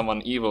blame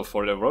someone evil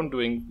for their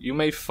wrongdoing, you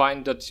may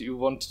find that you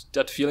want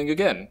that feeling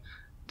again,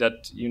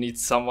 that you need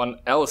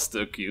someone else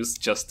to accuse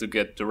just to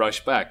get the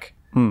rush back.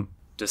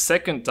 The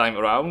second time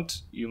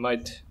around, you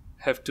might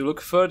have to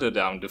look further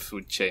down the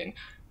food chain,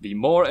 be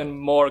more and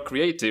more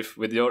creative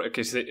with your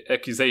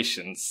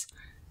accusations.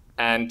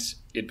 And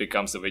it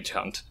becomes a witch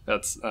hunt.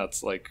 That's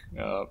like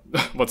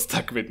what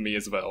stuck with me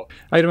as well.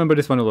 I remember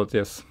this one a lot.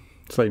 Yes,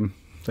 same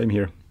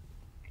here.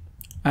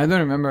 I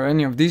don't remember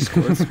any of these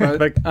quotes, but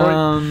like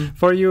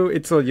for you,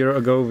 it's a year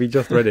ago. We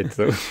just read it,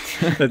 so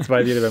that's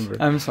why we remember.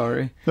 I'm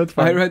sorry. That's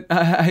fine.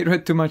 I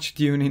read too much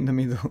Dune in the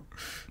middle.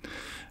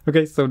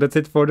 Okay, so that's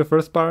it for the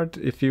first part.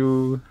 If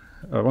you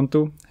want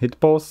to, hit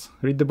pause,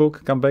 read the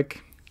book, come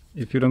back.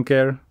 If you don't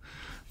care,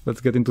 let's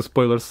get into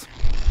spoilers.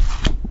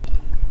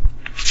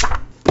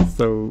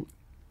 So,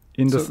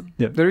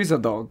 there is a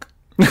dog.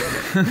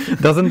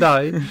 Doesn't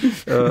die.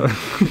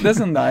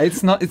 Doesn't die.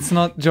 It's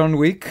not John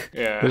Wick.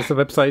 Yeah. There's a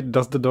website.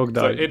 Does the dog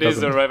die? So it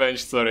is a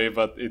revenge story,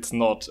 but it's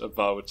not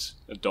about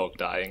a dog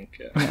dying.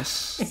 Yeah.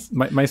 Yes.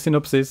 My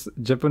synopsis: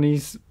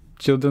 Japanese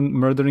children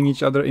murdering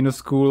each other in a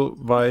school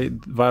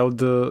while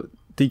the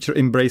teacher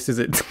embraces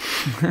it.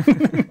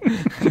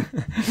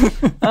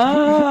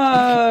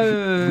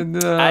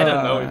 I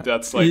don't know if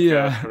that's like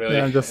really.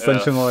 Yeah, just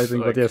sensationalizing,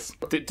 like, but yes.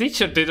 The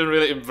teacher didn't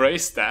really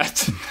embrace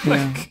that.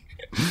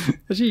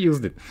 She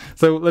used it.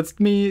 So let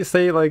me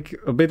say like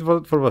a bit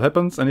for what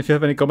happens, and if you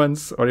have any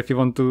comments or if you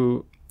want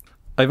to,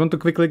 I want to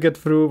quickly get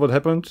through what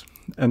happened,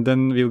 and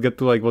then we'll get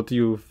to like what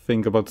you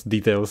think about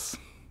details.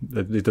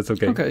 That's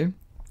okay. Okay.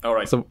 All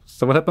right. So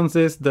what happens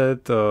is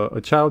that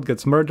a child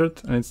gets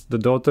murdered, and it's the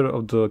daughter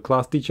of the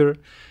class teacher,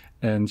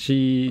 and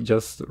she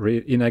just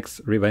enacts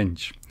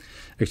revenge.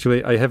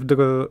 Actually, I have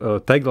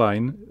the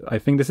tagline. I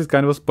think this is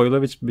kind of a spoiler,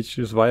 which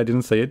is why I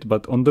didn't say it.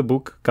 But on the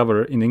book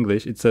cover in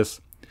English, it says,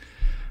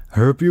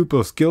 "Her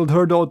pupils killed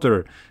her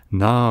daughter.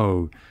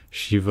 Now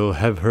she will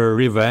have her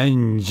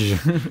revenge."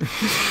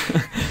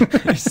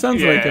 It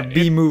sounds like a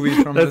B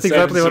movie from That's the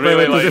exactly 70s. what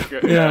really I like to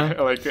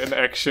like like an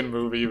action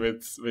movie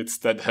with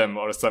Statham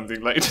or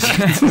something like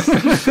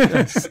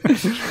that.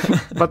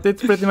 But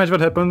it's pretty much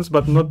what happens,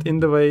 but not in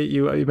the way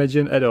you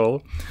imagine at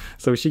all.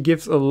 So she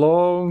gives a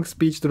long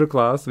speech to the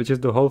class, which is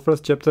the whole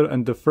first chapter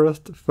and the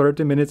first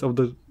 30 minutes of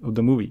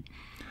the movie.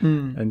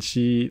 And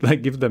she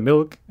like gives them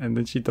milk, and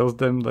then she tells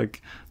them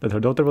like that her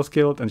daughter was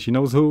killed, and she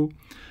knows who.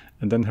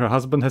 And then her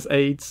husband has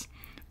AIDS,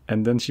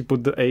 and then she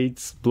put the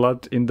AIDS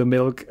blood in the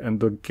milk, and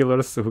the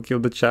killers who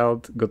killed the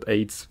child got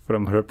AIDS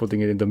from her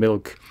putting it in the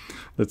milk.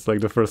 That's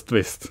like the first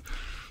twist.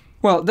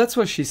 Well, that's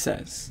what she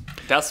says.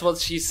 That's what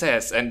she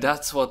says, and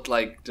that's what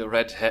like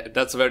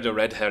that's where the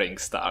red herring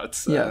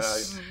starts.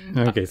 Yes.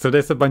 Okay, so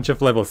there's a bunch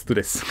of levels to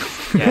this.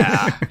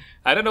 Yeah.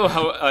 I don't know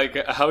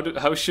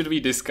how should we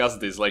discuss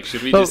this? Like,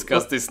 should we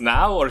discuss this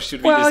now, or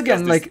should we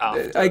discuss this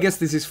after? I guess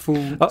this is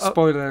full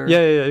spoiler.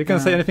 Yeah. You can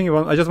say anything you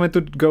want. I just want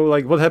to go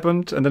like what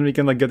happened, and then we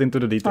can like get into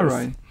the details. All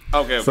right.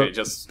 Okay.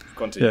 Just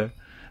continue. Yeah.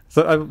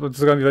 So I'm just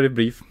going to be very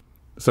brief.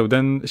 So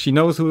then she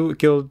knows who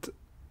killed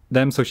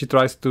them, so she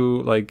tries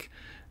to like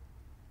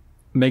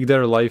make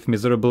their life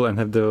miserable and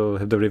have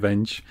the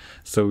revenge.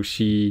 So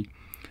she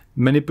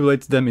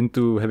manipulates them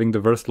into having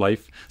the worst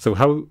life. So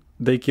how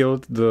they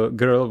killed the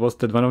girl was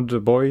that one of the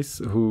boys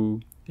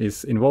who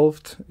is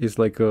involved is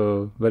like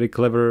a very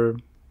clever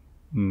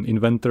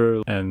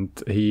inventor, and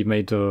he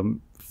made a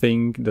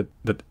thing that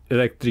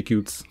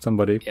electrocutes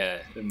somebody. Yeah,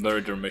 the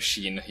murder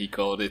machine, he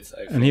called it.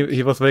 And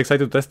he was very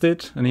excited to test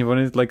it, and he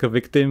wanted like a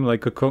victim,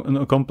 like an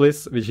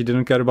accomplice, which he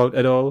didn't care about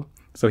at all.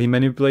 So he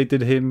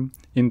manipulated him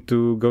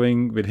into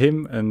going with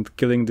him and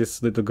killing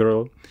this little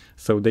girl.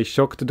 So they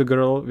shocked the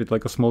girl with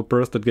like a small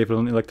purse that gave her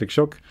an electric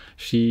shock.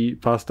 She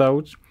passed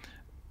out,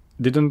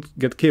 didn't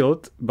get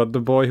killed, but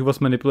the boy who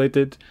was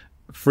manipulated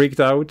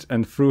freaked out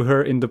and threw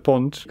her in the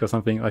pond, because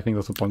something, I think it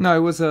was a pond. No, it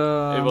was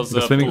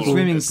a swimming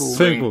pool.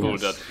 Swimming pool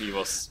that he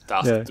was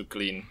tasked to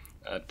clean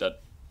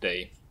that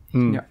day.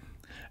 Yeah.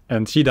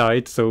 And she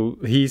died, so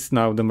he's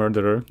now the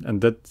murderer, and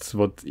that's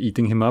what's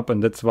eating him up,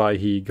 and that's why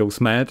he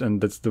goes mad,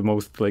 and that's the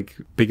most like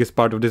biggest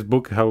part of this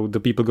book, how the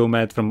people go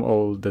mad from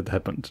all that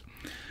happened.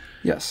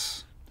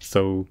 Yes.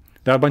 So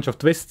there are a bunch of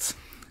twists,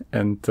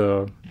 and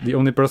the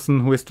only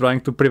person who is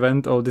trying to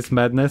prevent all this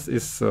madness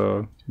is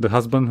the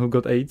husband who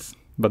got AIDS,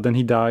 but then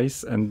he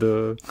dies, and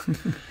the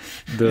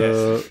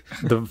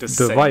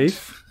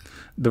wife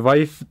the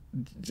wife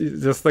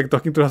just like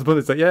talking to her husband.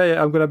 It's like,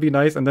 yeah, I'm gonna be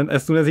nice. And then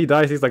as soon as he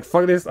dies, he's like,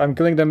 fuck this, I'm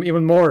killing them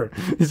even more.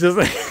 It's just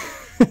like,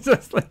 it's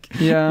just like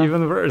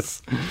even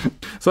worse.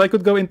 So I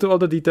could go into all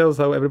the details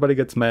how everybody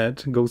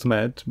goes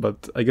mad,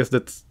 but I guess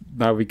that's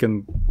now we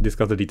can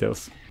discuss the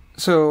details.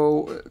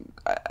 So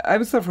I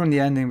would start from the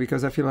ending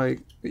because I feel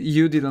like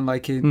you didn't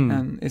like it,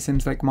 and it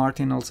seems like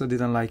Martin also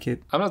didn't like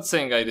it. I'm not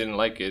saying I didn't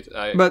like it.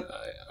 I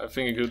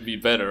think it could be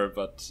better,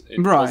 but it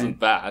wasn't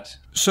bad.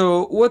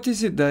 So what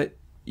is it that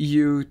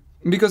you...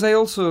 Because I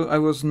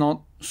was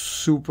not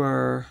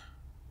super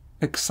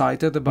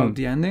excited about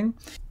the ending,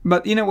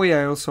 but in a way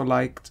I also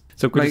liked...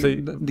 So could you say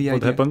the what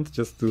idea. happened,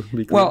 just to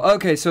be clear? Well,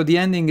 okay, so the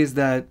ending is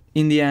that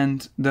in the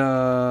end,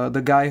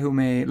 the guy who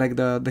made, like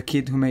the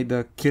kid who made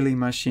the killing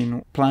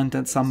machine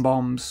planted some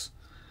bombs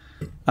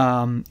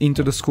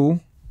into the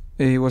school.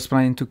 He was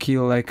planning to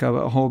kill like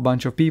a whole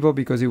bunch of people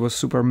because he was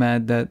super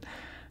mad that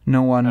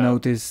no one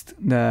noticed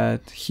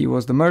that he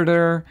was the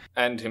murderer.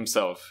 And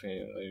himself.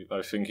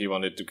 I think he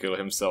wanted to kill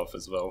himself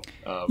as well.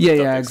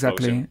 Yeah,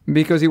 exactly.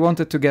 Because he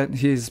wanted to get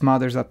his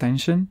mother's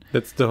attention.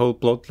 That's the whole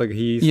plot. Like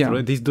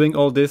he's doing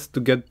all this to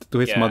get to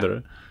his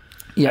mother.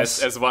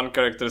 Yes. As one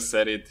character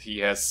said it, he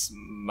has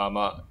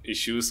mama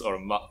issues or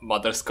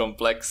mother's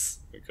complex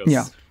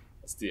because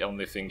that's the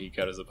only thing he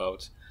cares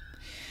about.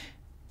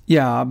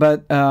 Yeah,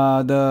 but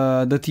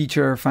the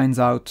teacher finds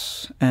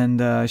out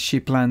and she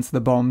plants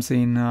the bombs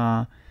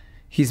in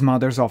his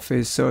mother's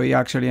office, so he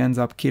actually ends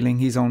up killing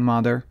his own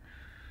mother.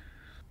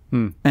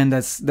 And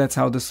that's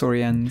how the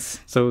story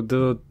ends. So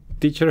the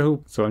teacher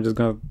so I'm just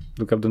gonna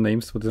look up the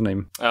names. What's the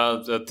name?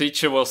 The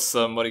teacher was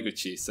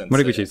Moriguchi sensei.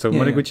 Moriguchi. So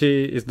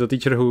Moriguchi is the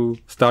teacher who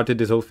started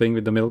this whole thing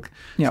with the milk.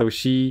 Yeah. So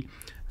she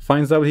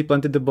finds out he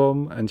planted the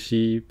bomb and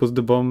she puts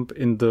the bomb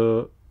in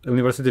the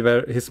university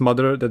where his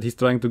mother, that he's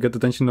trying to get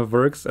attention of,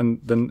 works,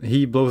 and then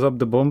he blows up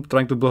the bomb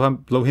trying to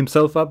blow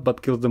himself up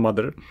but kills the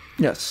mother.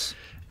 Yes.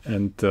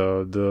 And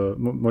the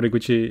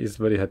Moriguchi is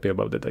very happy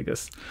about it, I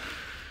guess.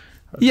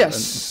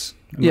 Yes.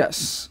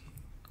 Yes.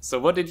 So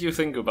what did you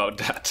think about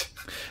that?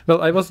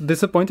 Well, I was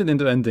disappointed in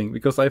the ending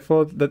because I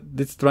thought that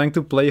it's trying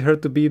to play her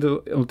to be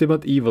the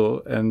ultimate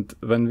evil, and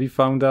when we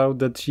found out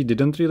that she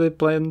didn't really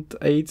plant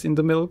AIDS in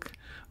the milk,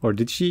 or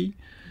did she?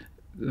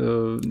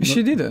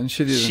 She didn't.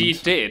 She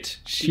did.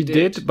 She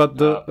did, but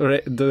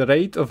the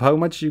rate of how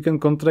much you can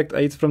contract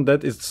AIDS from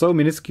that is so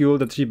minuscule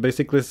that she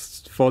basically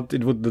thought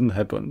it wouldn't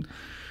happen.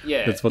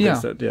 Yeah, that's what they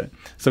said. Yeah,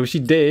 so she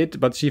did,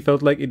 but she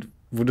felt like it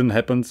wouldn't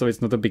happen, so it's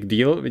not a big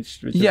deal. Which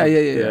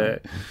yeah.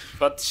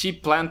 But she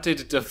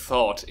planted the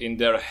thought in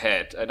their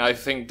head, and I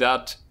think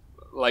that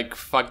like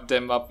fucked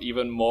them up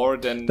even more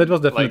than that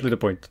was definitely the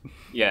point.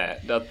 Yeah,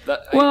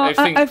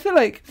 I feel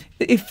like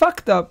it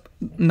fucked up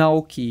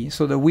Naoki,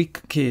 so the weak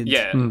kid.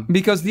 Yeah,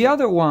 because the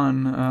other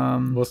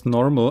one was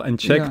normal and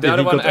checked. The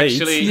other one AIDS.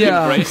 actually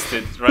embraced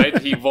it, right?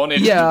 He wanted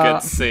to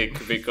get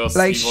sick because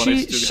like he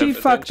wanted to she have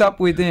fucked attention. up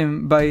with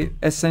him by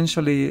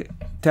essentially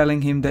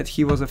telling him that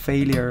he was a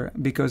failure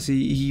because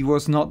he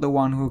was not the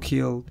one who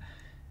killed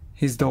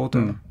his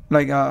daughter,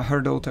 like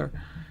her daughter.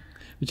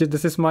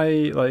 This is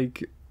my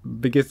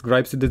biggest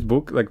gripes in this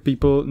book, like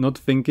people not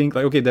thinking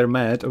like, okay, they're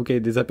mad, okay,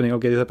 this is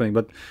happening,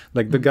 but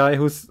like the guy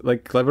who's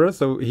like clever,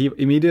 so he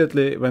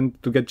immediately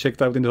went to get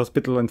checked out in the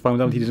hospital and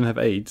found out he didn't have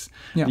AIDS.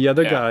 The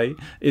other guy,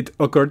 it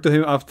occurred to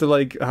him after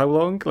like how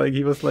long, like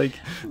he was like,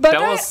 but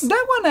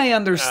that one I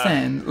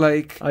understand,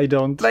 like I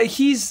don't like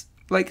he's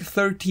like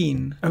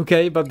 13,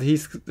 okay, but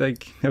he's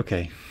like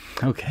okay,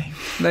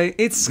 like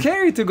it's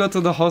scary to go to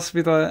the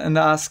hospital and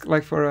ask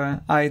like for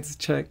a AIDS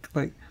check.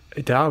 Like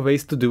there are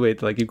ways to do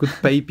it, like you could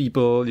pay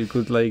people, you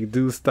could like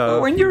do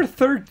stuff. When you're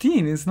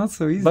 13 it's not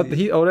so easy, but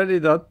he already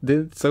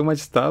did so much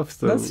stuff,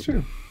 so that's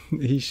true.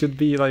 He should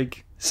be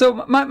like,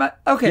 so my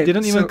okay, he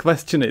didn't even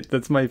question it.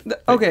 That's my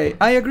okay,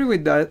 I agree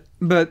with that,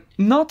 but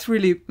not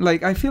really.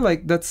 Like I feel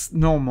like that's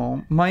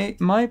normal. My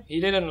he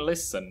didn't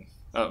listen.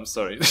 Oh, I'm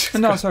sorry.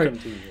 No, sorry.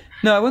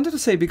 No, I wanted to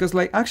say, because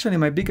like actually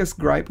my biggest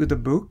gripe with the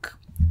book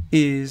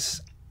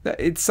is that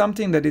it's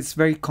something that is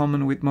very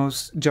common with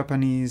most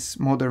Japanese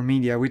modern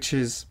media, which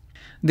is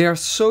they are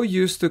so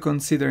used to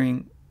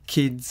considering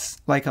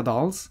kids like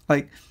adults.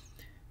 Like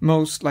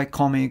most like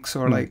comics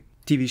or like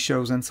TV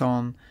shows and so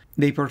on,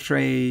 they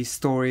portray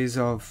stories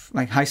of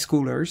like high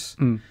schoolers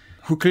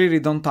who clearly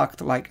don't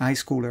act like high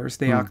schoolers.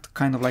 They act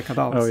kind of like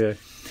adults. Oh yeah.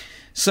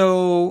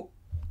 So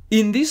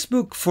in this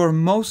book, for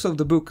most of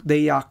the book,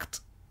 they act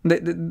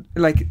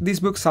like this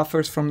book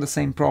suffers from the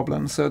same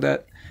problem, so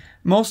that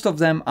most of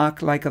them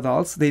act like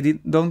adults. They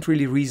don't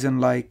really reason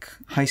like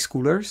high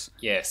schoolers.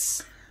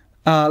 Yes.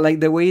 Like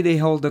the way they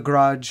hold a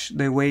grudge,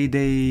 the way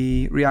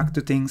they react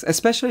to things,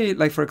 especially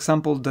like, for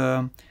example,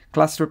 the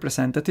class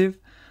representative,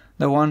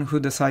 the one who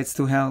decides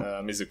to help.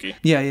 Mizuki.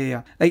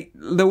 Yeah. Like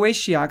the way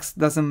she acts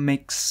doesn't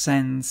make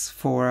sense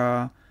for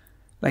a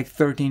like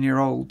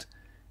 13-year-old.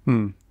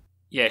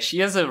 Yeah, she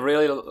has a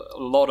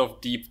lot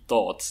of deep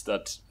thoughts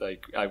that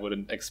like I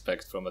wouldn't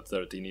expect from a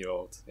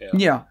 13-year-old.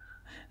 Yeah.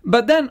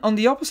 But then on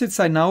the opposite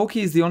side,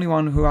 Naoki is the only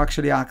one who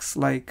actually acts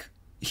like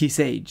his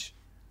age.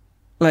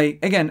 like,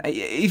 again,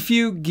 if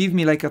you give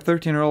me like a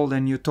 13-year-old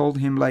and you told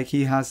him like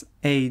he has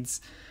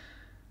AIDS,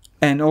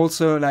 and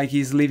also like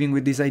he's living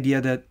with this idea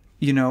that,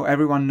 you know,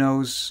 everyone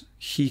knows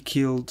he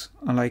killed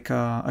like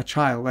a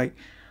child, like,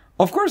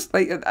 of course,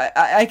 like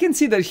I can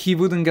see that he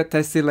wouldn't get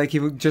tested, like he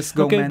would just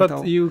go mental.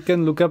 But you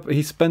can look up,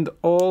 he spent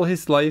all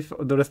his life,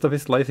 the rest of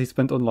his life he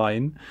spent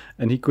online,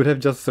 and he could have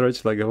just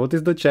searched like, what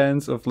is the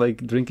chance of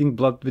like drinking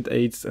blood with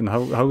AIDS, and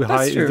how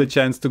high is the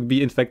chance to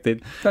be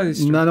infected? That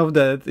is true. None of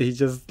that. He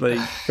just like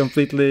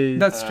completely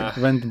That's true.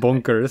 went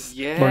bonkers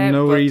Yeah, for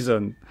no but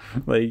reason.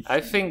 Like, I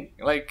think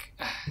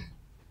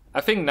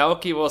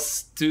Naoki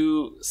was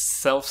too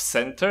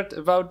self-centered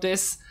about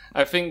this.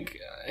 I think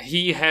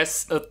he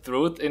has a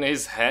truth in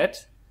his head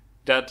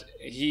that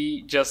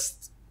he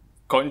just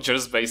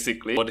conjures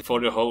basically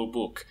for the whole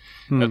book.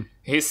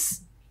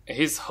 His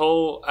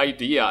whole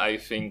idea, I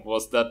think,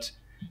 was that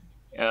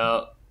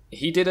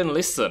he didn't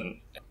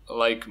listen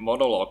like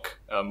monologue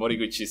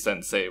Moriguchi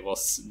sensei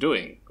was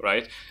doing,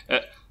 right?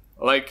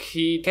 Like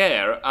he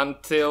cared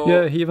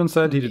until he even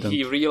said he didn't.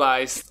 He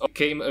realized,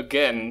 came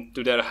again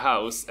to their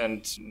house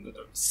and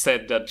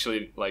said that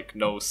she like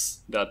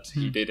knows that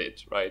he did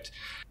it, right?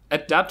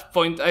 At that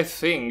point, I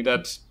think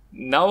that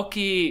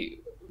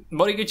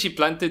Moriguchi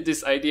planted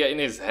this idea in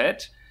his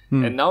head,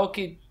 and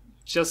Naoki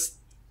just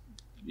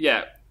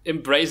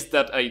embraced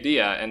that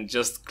idea and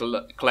just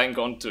clung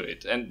onto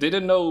it, and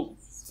didn't know,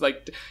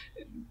 like,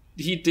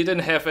 he didn't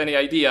have any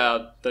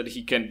idea that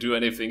he can do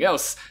anything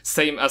else.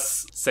 Same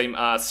as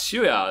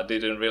Shuya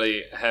didn't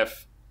really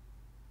have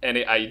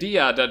any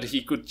idea that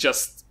he could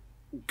just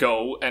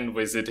go and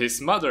visit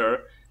his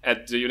mother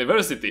at the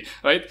university,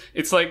 right?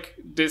 It's like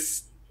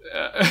this,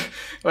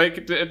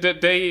 like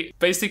they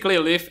basically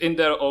live in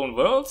their own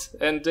world,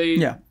 and they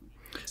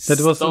that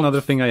was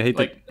another thing I hated.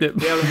 Like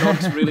they are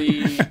not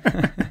really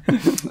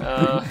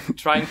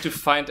trying to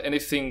find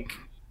anything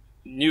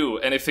new,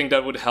 anything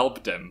that would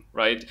help them,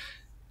 right?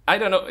 I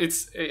don't know.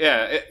 It's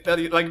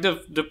like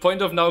the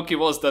point of Naoki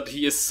was that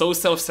he is so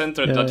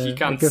self-centered that he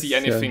can't see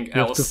anything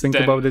else to think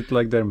than about it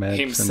like they're mad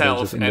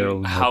himself,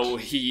 and how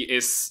he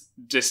is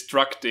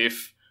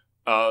destructive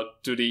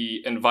to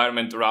the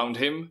environment around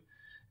him,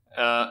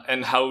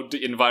 and how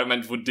the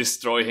environment would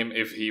destroy him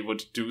if he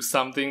would do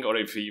something, or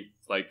if he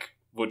like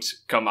would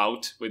come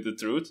out with the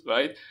truth,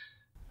 right?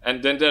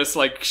 And then there's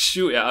like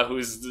Shuya, who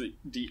is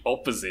the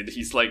opposite.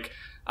 He's like,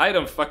 I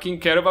don't fucking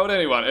care about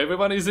anyone.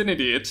 Everyone is an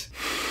idiot.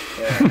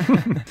 Yeah.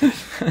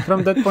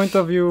 From that point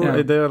of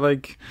view, they're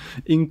like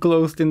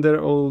enclosed in their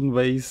own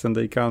ways and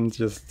they can't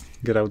just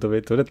get out of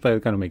it. So that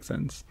kind of makes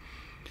sense.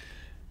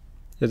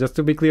 Yeah, just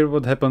to be clear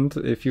what happened,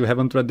 if you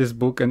haven't read this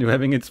book and you're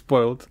having it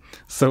spoiled.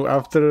 So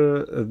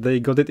after they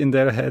got it in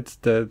their heads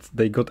that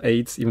they got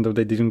AIDS, even though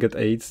they didn't get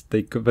AIDS,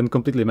 they went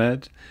completely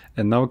mad.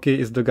 And Naoki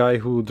is the guy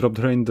who dropped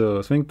her in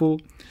the swimming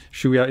pool.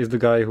 Shuya is the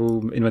guy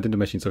who invented the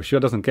machine. So Shuya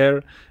doesn't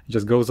care, he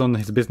just goes on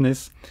his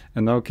business.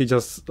 And Naoki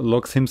just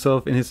locks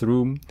himself in his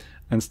room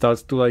and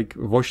starts to like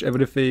wash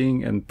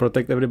everything and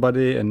protect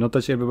everybody and not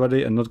touch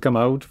everybody and not come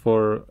out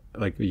for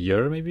like a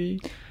year maybe?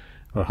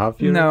 Or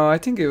half year? No, I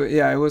think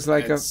it was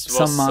like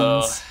some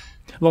months.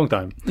 Long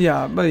time.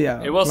 Yeah, but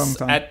yeah, it was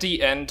at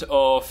the end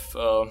of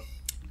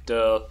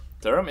the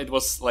term. It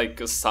was like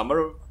a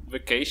summer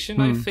vacation,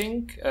 I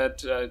think, at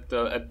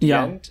the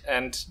end,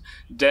 and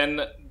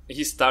then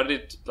he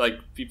started, like,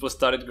 people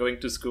started going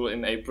to school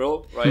in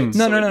April, right?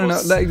 No.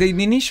 Like the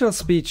initial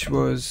speech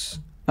was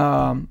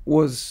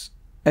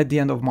at the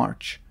end of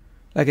March.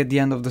 Like at the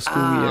end of the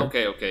school year.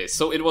 Okay.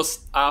 So it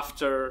was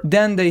after.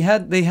 Then they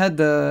had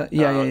the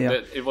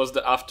It was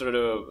after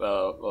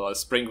the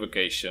spring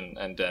vacation,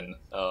 and then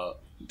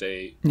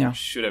they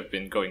should have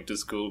been going to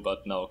school,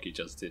 but Naoki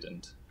just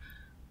didn't.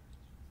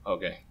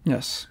 Okay.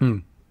 Yes.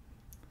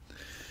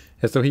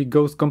 Yeah, so he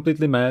goes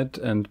completely mad,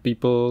 and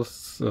people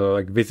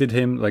like visit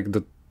him, like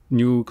the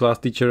new class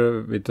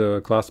teacher with a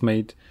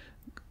classmate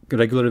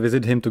regularly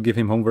visit him to give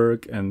him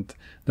homework, and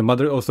the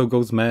mother also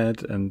goes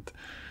mad, and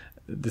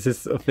this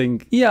is a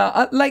thing.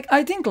 Yeah,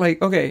 I think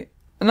okay,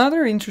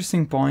 another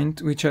interesting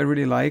point which I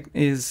really like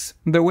is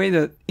the way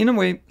that, in a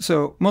way,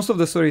 so most of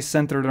the story is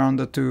centered around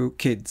the two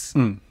kids,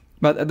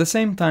 but at the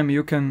same time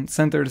you can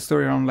center the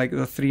story around like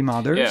the three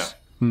mothers.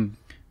 Yeah.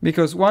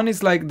 Because one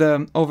is like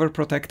the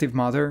overprotective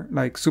mother,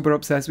 like super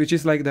obsessed, which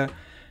is like the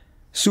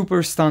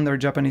super standard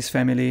Japanese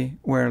family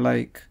where,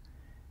 like,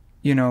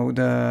 you know,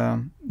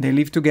 they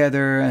live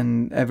together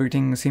and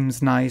everything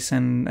seems nice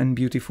and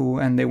beautiful,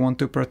 and they want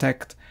to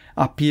protect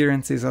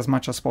appearances as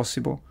much as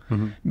possible.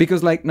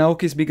 Because like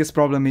Naoki's biggest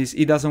problem is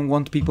he doesn't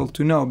want people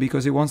to know,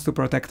 because he wants to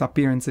protect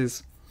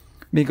appearances,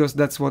 because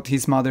that's what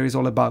his mother is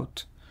all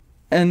about.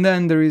 And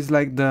then there is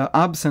like the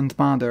absent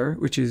mother,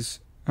 which is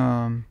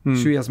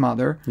Shuya's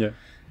mother. Yeah.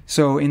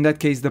 So in that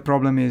case, the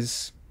problem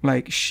is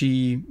like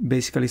she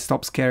basically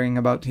stops caring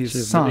about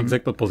his son. The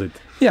exact opposite.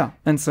 Yeah,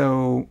 and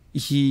so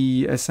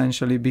he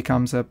essentially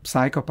becomes a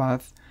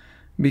psychopath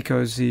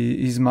because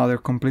his mother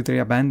completely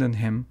abandoned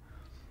him.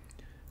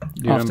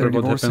 Do you after remember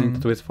what divorcing.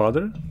 happened to his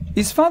father?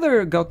 His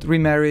father got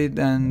remarried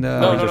and...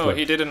 No,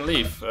 he didn't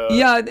leave.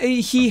 yeah,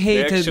 he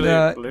hated...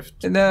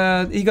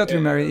 he got Yeah.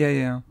 remarried,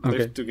 yeah.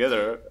 Lived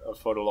together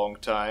for a long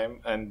time,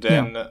 and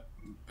then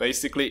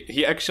basically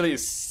he actually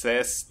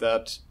says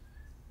that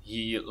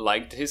he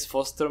liked his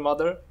foster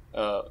mother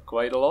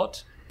quite a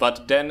lot,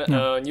 but then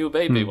a new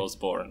baby was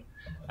born,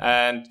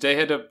 and they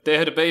had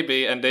a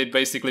baby, and they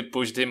basically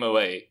pushed him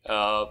away,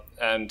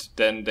 and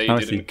then they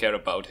didn't care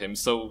about him,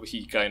 so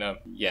he kind of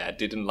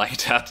didn't like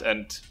that,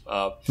 and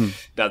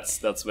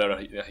that's where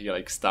he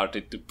like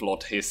started to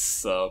plot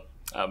his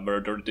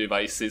murder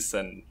devices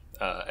and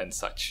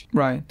such.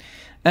 Right.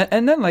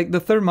 And then, like, the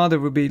third mother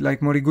would be,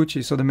 like,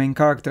 Moriguchi, so the main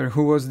character,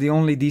 who was the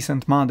only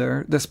decent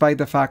mother, despite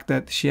the fact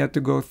that she had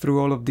to go through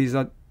all of these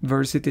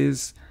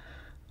adversities,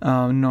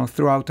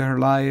 throughout her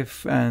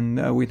life,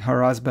 and with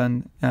her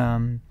husband,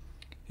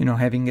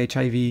 having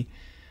HIV,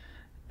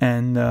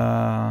 and,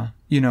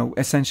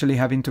 essentially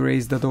having to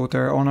raise the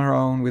daughter on her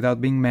own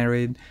without being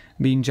married,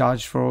 being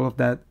judged for all of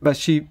that. But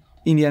she,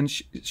 in the end,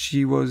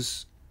 she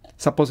was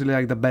supposedly,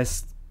 like, the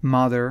best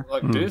mother.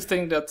 Like, do you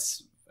think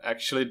that's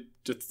actually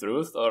the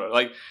truth, or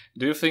like,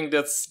 do you think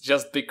that's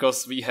just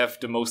because we have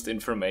the most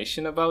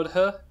information about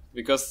her?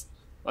 Because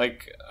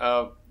like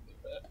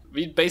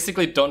we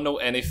basically don't know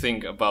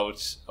anything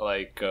about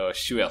like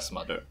Shuya's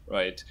mother,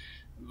 right?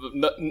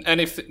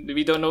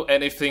 We don't know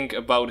anything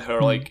about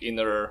her like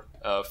inner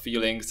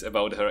feelings,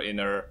 about her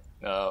inner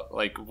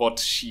like what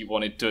she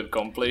wanted to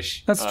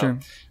accomplish. That's true.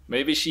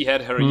 Maybe she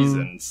had her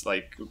reasons,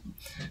 like,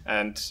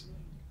 and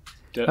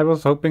I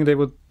was hoping they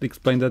would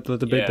explain that a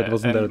little bit. That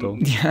wasn't there at all.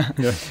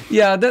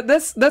 Yeah.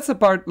 That's a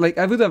part, like,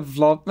 I would have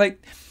loved,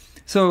 like,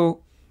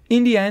 so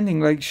in the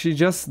ending, like, she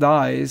just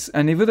dies,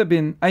 and it would have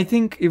been, I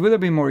think it would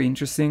have been more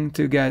interesting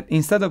to get,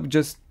 instead of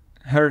just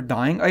her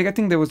dying, like, I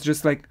think there was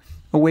just like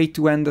a way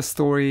to end the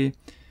story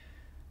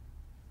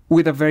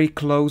with a very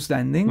closed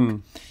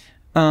ending.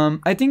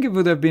 I think it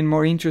would have been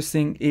more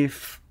interesting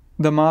if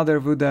the mother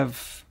would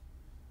have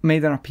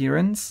made an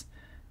appearance,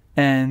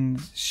 and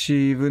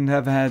she wouldn't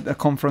have had a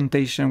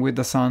confrontation with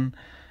the son.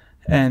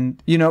 And,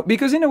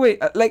 because in a way,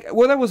 like,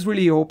 what I was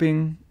really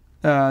hoping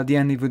the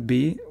ending would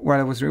be,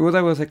 what I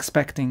was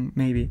expecting,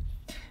 maybe,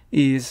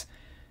 is,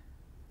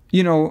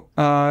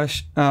 Shuya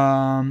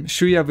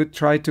would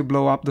try to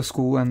blow up the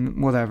school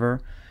and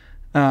whatever.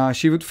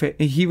 He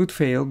would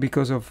fail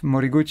because of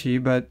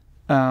Moriguchi, but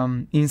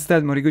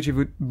instead Moriguchi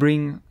would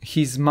bring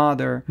his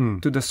mother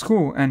to the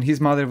school, and his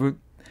mother would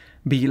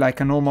be like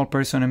a normal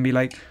person and be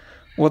like,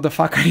 what the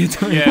fuck are you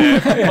doing?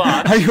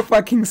 But are you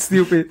fucking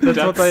stupid? That's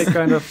what I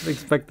kind of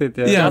expected.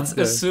 That's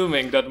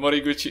assuming that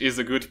Moriguchi is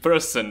a good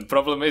person.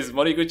 Problem is,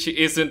 Moriguchi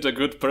isn't a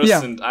good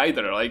person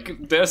either.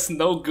 Like, there's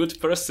no good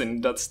person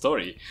in that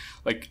story.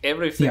 Like,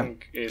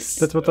 everything is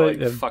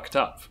fucked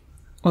up.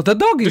 Well, the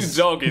dog is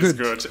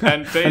good.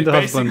 And they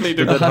basically,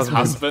 the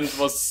husband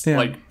was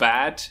like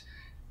bad,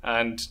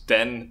 and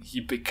then he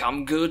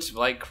become good.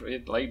 Like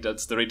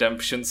that's the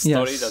redemption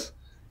story.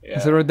 Yes.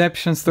 It's a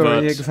redemption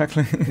story,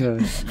 exactly.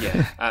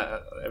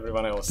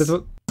 Everyone else. That's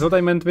what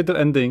I meant with the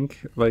ending.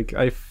 Like,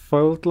 I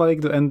felt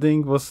like the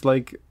ending was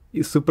like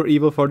super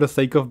evil for the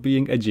sake of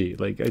being edgy.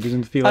 Like, I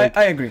didn't feel like...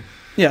 I agree.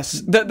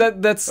 Yes,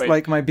 that's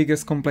like my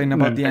biggest complaint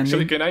about the ending.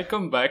 Actually, can I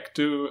come back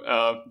to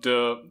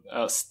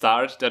the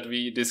start that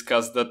we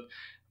discussed, that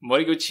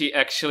Moriguchi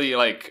actually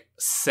like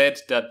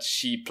said that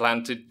she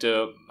planted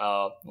the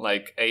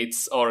like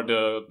AIDS or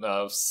the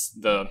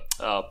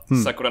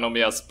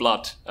Sakuranomiya's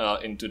blood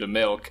into the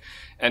milk,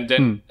 and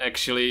then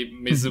actually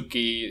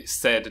Mizuki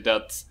said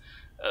that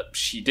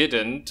she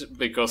didn't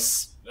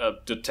because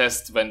the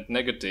test went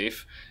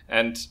negative,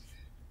 and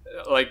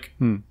like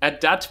at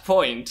that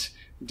point,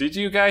 did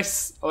you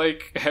guys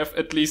like have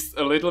at least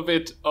a little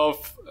bit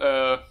of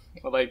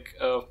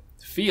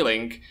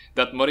feeling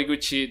that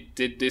Moriguchi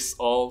did this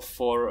all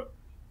for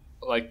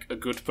like a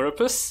good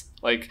purpose?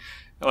 Like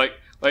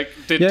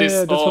did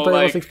this all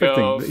like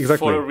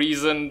for a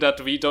reason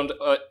that we don't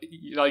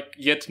like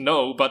yet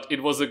know, but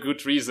it was a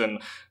good reason.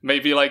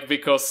 Maybe like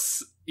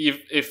because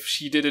if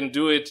she didn't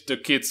do it, the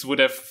kids would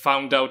have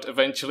found out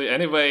eventually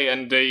anyway,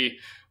 and they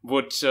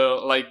would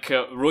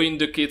ruin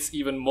the kids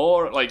even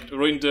more, like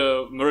ruin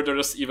the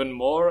murderers even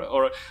more,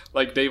 or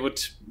like they would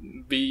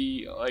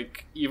be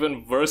like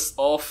even worse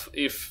off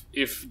if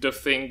the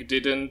thing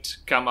didn't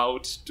come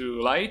out to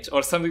light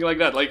or something like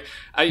that. Like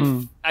I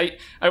felt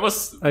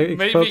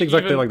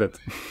exactly like that.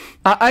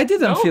 I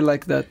didn't feel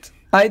like that.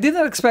 I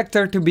didn't expect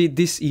her to be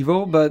this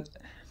evil, but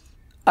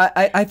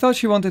I thought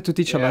she wanted to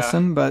teach a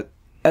lesson, but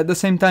at the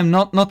same time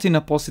not in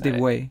a positive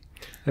way.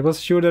 I was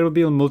sure there would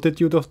be a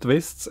multitude of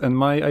twists, and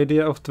my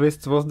idea of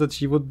twists was that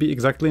she would be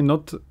exactly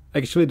not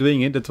actually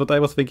doing it. That's what I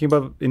was thinking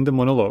about in the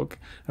monologue.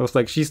 I was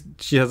like, she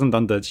hasn't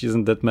done that. She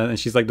isn't that man, and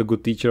she's like the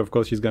good teacher. Of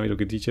course, she's gonna be the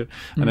good teacher.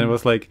 And I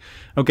was like,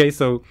 okay,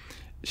 so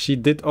she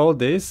did all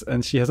this,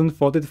 and she hasn't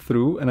thought it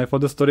through. And I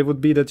thought the story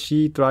would be that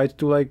she tried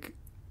to like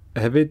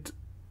have it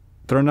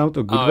turn out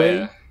a good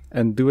way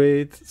and do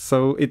it,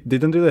 so it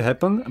didn't really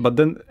happen. But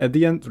then at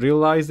the end,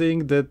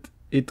 realizing that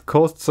it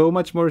caused so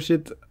much more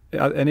shit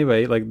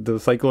anyway, like the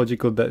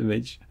psychological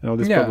damage and all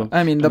this problem.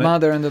 I mean, the And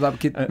mother ended up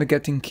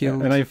getting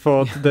killed. And I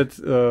thought that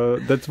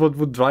that's what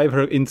would drive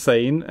her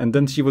insane, and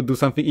then she would do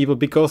something evil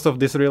because of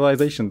this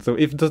realization. So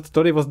if the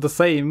story was the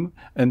same,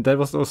 and there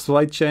was a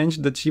slight change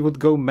that she would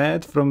go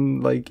mad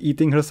from like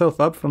eating herself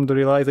up from the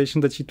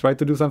realization that she tried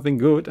to do something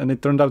good, and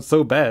it turned out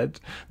so bad,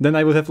 then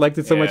I would have liked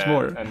it so much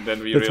more. And then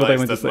we That's what I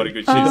realized meant that to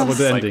say. Moriguchi is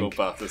The a ending.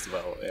 psychopath as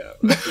well.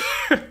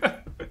 Yeah.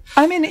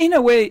 I mean, in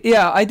a way,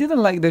 I didn't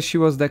like that she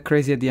was that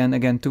crazy at the end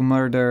again to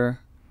murder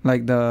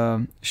like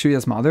the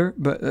Shuya's mother.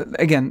 But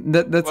again,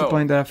 that's a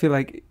point that I feel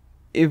like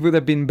it would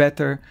have been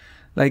better,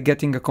 like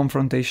getting a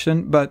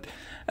confrontation. But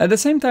at the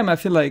same time, I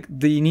feel like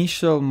the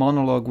initial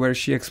monologue where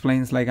she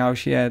explains like how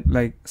she had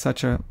like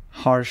such a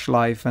harsh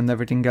life and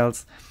everything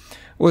else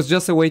was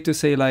just a way to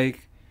say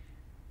like,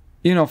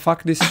 you know,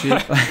 fuck this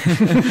shit.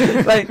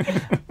 Like,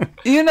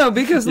 you know,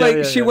 because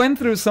like she went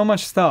through so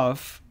much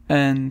stuff.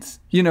 And,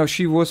 you know,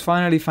 she was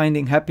finally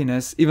finding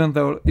happiness, even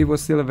though it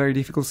was still a very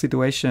difficult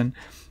situation.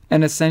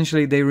 And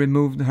essentially, they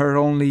removed her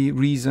only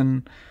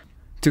reason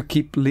to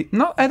keep...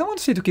 No, I don't want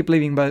to say to keep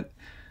living, but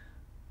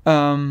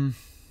her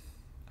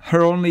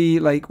only,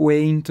 like,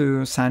 way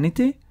into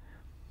sanity.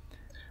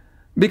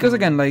 Because,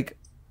 again, like,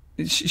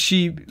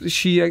 she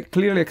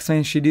clearly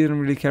explained she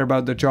didn't really care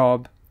about the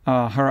job.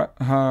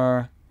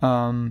 Her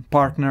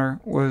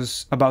partner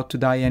was about to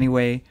die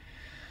anyway.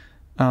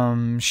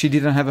 She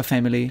didn't have a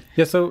family.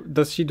 Yeah, so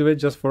does she do it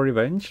just for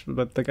revenge?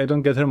 But like, I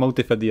don't get her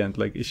motive at the end.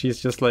 Like, she's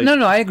just like...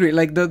 No, I agree.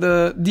 Like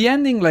the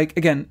ending, like,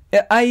 again,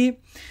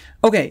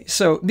 okay,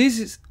 so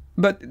this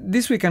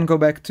we can go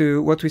back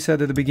to what we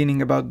said at the beginning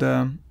about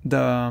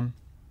the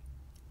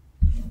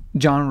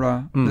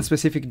genre, the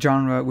specific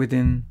genre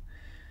within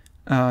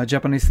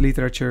Japanese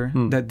literature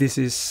that this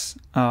is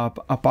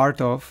a part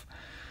of.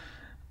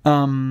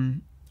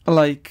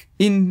 Like,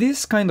 in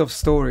this kind of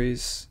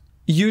stories,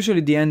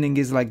 usually the ending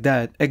is like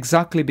that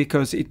exactly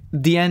because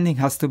the ending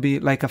has to be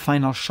like a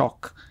final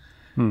shock.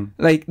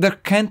 Like, there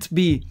can't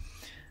be...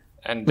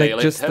 And they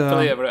like, lived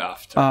happily ever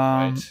after,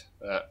 right?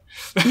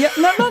 Yeah,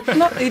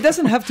 not it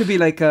doesn't have to be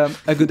like a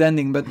good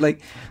ending, but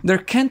like there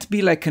can't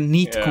be like a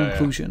neat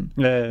conclusion.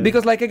 Yeah.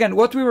 Because like, again,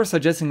 what we were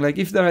suggesting, like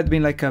if there had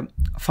been like a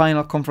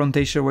final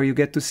confrontation where you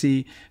get to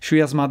see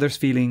Shuya's mother's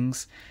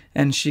feelings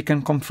and she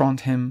can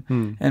confront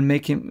him and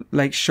make him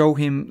like show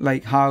him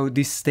like how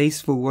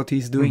distasteful what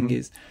he's doing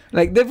is,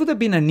 like there would have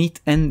been a neat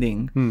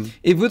ending.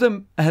 It would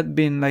have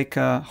been like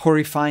a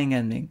horrifying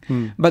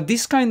ending. But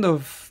this kind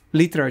of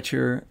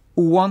literature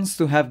wants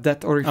to have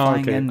that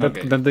horrifying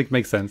ending. That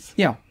makes sense.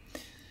 Yeah.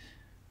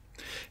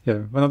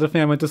 One other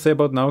thing I want to say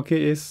about Naoki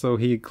is, so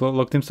he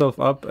locked himself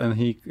up and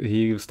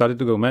he started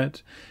to go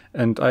mad.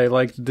 And I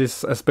liked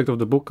this aspect of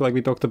the book, like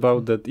we talked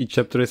about, that each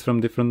chapter is from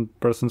different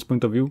person's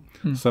point of view.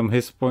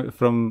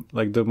 From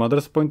like the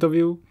mother's point of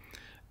view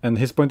and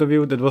his point of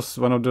view. That was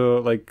one of the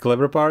like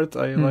clever parts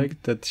I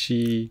liked, that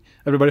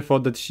everybody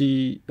thought that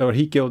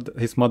he killed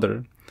his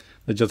mother.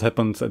 That just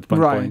happens at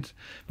one point.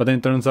 But then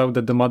it turns out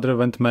that the mother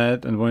went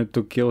mad and wanted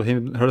to kill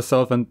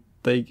herself and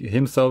take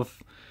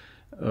himself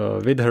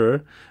with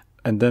her.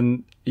 And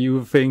then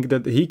you think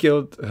that he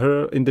killed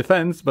her in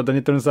defense, but then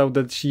it turns out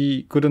that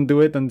she couldn't do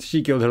it and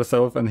she killed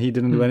herself and he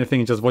didn't do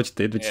anything, he just watched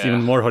it, which is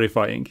even more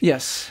horrifying.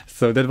 Yes.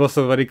 So that was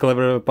a very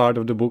clever part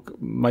of the book.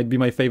 Might be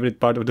my favorite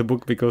part of the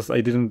book because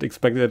I didn't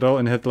expect it at all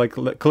and had like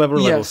clever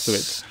levels to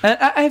it. And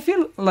I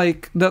feel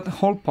like that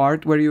whole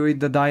part where you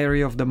read the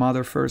diary of the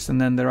mother first and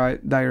then the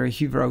diary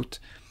he wrote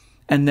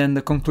and then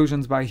the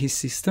conclusions by his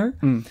sister.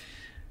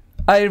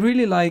 I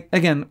really like,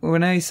 again,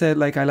 when I said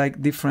like I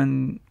like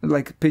different,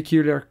 like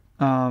peculiar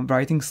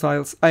writing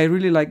styles, I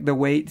really like the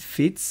way it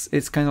fits.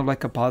 It's kind of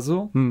like a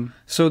puzzle,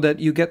 so that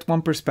you get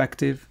one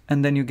perspective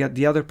and then you get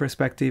the other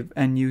perspective,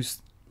 and you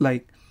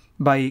like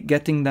by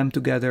getting them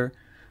together,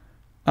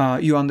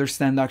 you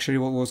understand actually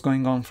what was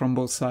going on from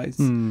both sides.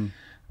 And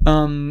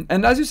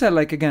as you said,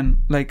 like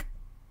again, like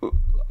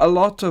a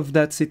lot of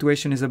that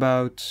situation is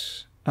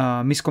about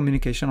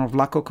miscommunication or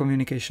lack of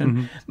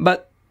communication.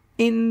 But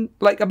in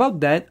like about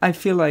that, I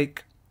feel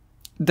like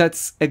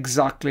that's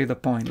exactly the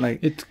point. Like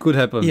it could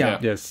happen. Yeah.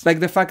 Yes. Like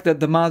the fact that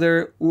the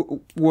mother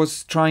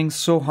was trying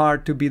so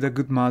hard to be the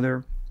good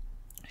mother,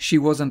 she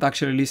wasn't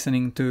actually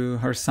listening to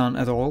her son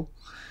at all.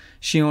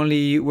 She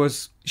only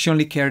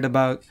cared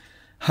about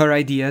her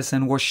ideas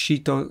and what she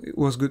thought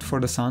was good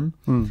for the son.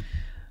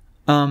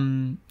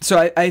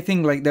 So I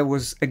think like that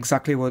was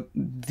exactly what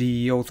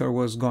the author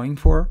was going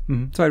for.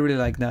 So I really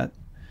like that.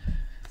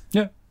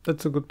 Yeah,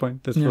 that's a good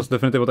point. That was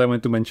definitely what I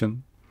wanted to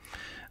mention.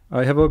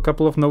 I have a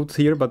couple of notes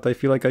here, but I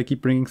feel like I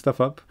keep bringing stuff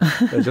up.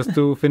 Just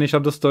to finish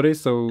up the story.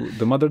 So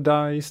the mother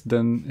dies,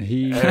 then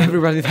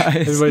everybody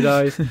dies.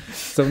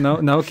 So now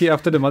Naoki,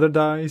 after the mother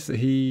dies,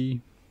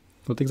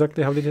 what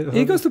exactly? How did it?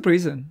 He goes to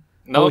prison.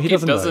 No, he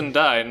doesn't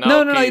die.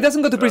 No, he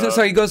doesn't go to prison.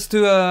 Sorry, he goes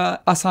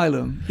to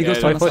asylum. He goes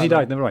to I an thought he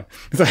asylum. died. Never mind.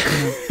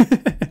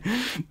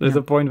 There's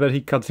a point where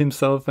he cuts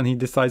himself and he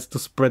decides to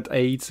spread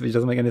AIDS, which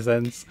doesn't make any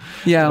sense.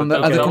 Yeah, on the,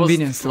 Okay, at the that was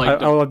convenience store.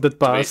 like I'll let that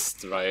pass.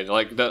 twist, right?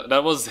 Like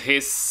that was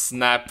his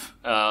snap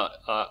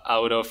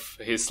out of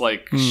his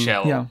like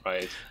shell, Yeah.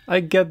 right? I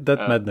get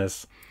that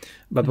madness.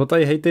 But what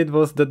I hated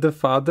was that the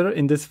father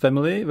in this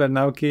family, where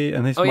Naoki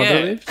and his mother yeah.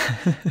 lived,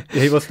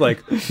 he was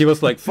like,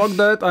 fuck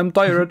that, I'm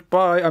tired,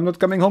 bye, I'm not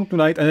coming home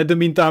tonight. And in the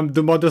meantime,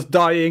 the mother's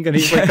dying, and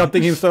he's like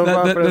cutting himself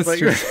up. And That's it's like,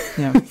 true.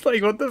 Yeah. it's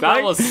like, what the That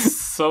fuck? was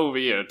so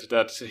weird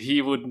that he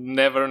would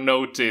never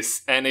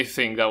notice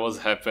anything that was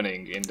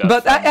happening in that.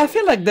 But family. I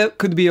feel like that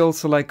could be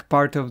also like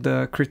part of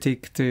the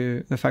critique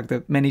to the fact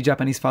that many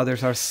Japanese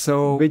fathers are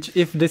so Which,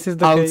 if this is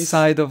the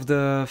outside of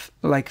the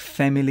like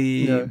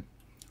family Yeah.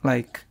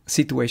 like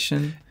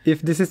situation. case,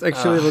 if this is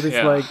actually what it's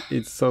yeah. like,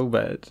 it's so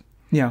bad.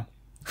 Yeah.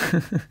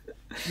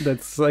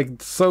 That's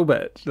like so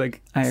bad.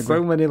 Like, I agree.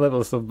 so many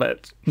levels of bad.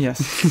 Yes.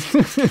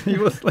 He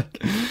was like,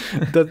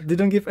 that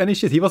didn't give any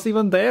shit. He was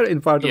even there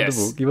in part of Yes.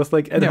 the book. He was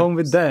like at Yeah. home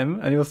with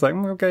them, and he was like,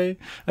 okay,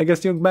 I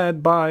guess you're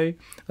mad, bye.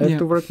 I have Yeah.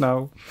 to work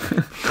now.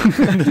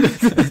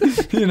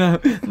 You know,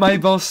 my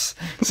boss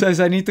says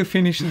I need to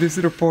finish this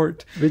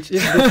report. Which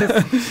is,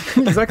 this is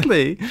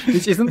exactly,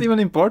 which isn't even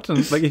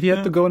important. Like, if he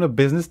had to go on a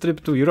business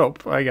trip to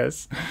Europe, I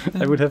guess,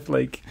 I would have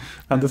like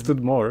understood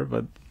more,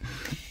 but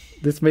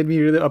this made me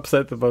really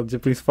upset about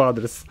Japanese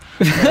fathers.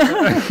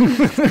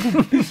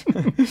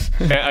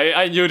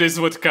 I knew this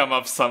would come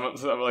up some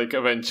like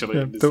eventually.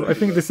 Yeah, in this so I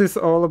think episode. this is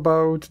all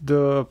about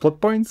the plot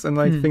points and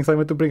like things I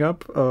want to bring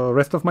up.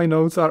 Rest of my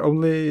notes are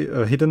only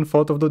a hidden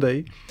thought of the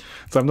day,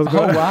 so I'm not Oh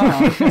going.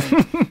 wow. Okay.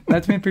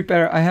 Let me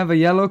prepare. I have a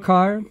yellow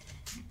card.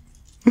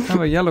 I have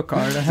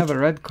a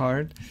red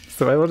card.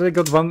 So I already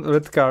got one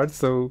red card.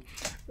 So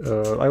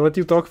I'll let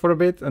you talk for a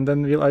bit, and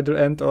then we'll either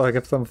end or I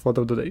have some thought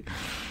of the day.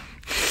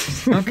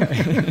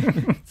 Okay.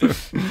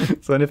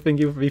 So anything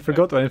we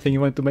forgot or anything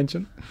you want to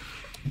mention?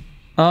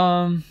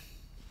 Not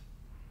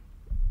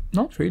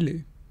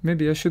really.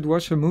 Maybe I should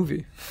watch a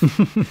movie.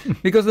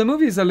 Because the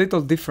movie is a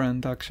little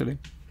different actually.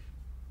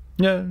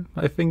 Yeah,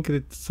 I think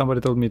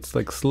somebody told me it's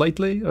like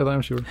slightly, but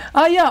I'm sure.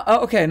 Yeah.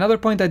 Okay. Another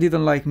point I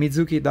didn't like: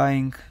 Mizuki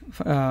dying.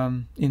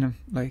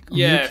 Like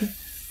yeah, Miyuki?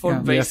 for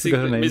Yeah. We have to get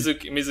her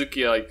basically name.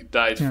 Mizuki like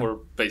died Yeah. for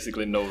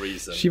basically no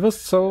reason. She was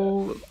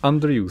so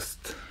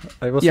underused.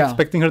 I was Yeah.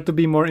 expecting her to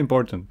be more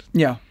important.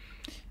 Yeah.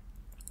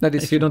 That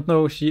is If you true. don't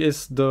know, she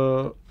is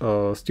the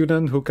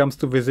student who comes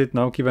to visit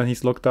Naoki when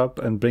he's locked up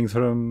and brings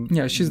her.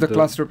 Yeah, she's the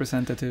class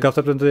representative. Class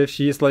representative.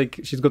 She is like,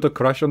 she's got a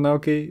crush on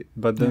Naoki,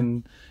 but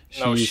then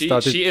she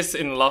started. she is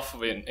in love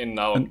with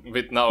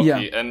Naoki Yeah.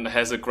 and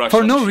has a crush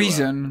For on no Shura.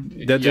 reason.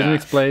 That didn't Yeah.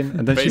 explain,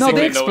 and then she. No,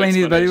 Basically they no explained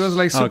it, but it was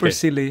like super Okay.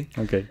 silly.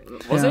 Okay.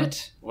 Was Yeah.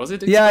 it? Was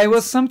it? Yeah, it explained?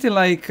 was something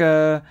like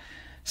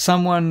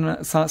some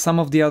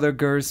of the other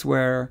girls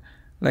were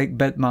like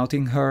bad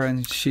mouthing her,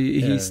 and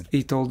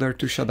he told her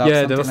to shut up.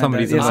 Yeah, there was some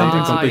like that. reason Yeah, why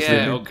something I completely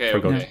yeah, okay,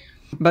 forgot. okay.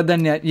 But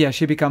then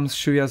she becomes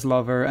Shuya's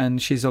lover,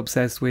 and she's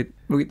obsessed with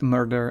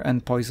murder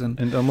and poison.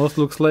 And almost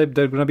looks like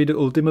they're gonna be the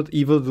ultimate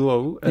evil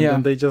duo, and Yeah.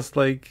 then they just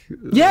like.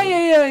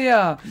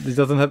 Yeah. This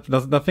doesn't have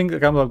nothing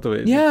comes out of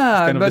it. Yeah,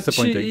 it's kind of but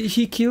disappointing.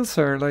 he kills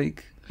her.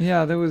 Like,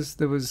 yeah, that was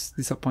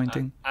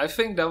disappointing. I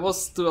think that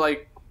was to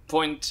like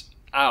point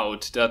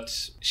out that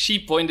she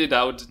pointed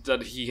out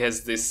that he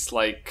has this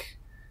like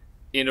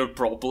inner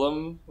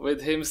problem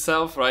with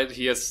himself, right?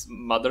 He has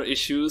mother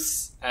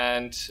issues,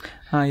 and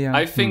Yeah.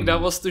 I think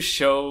that was to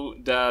show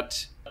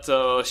that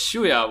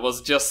Shuya was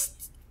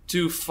just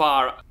too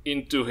far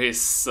into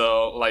his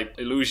like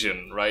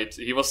illusion, right?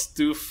 He was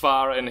too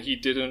far, and he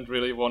didn't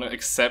really want to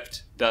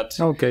accept that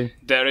Okay.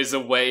 there is a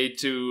way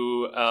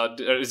to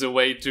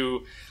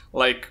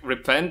like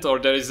repent, or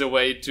there is a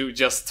way to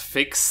just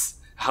fix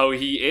how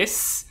he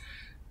is,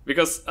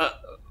 because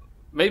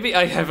maybe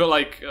I have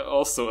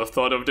also a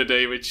thought of the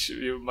day, which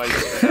you might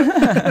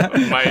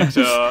add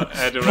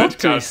a red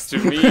card to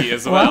me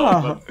as well.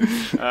 Wow.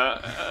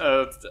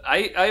 But,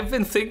 I've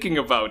been thinking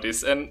about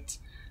this, and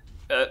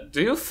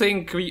do you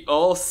think we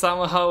all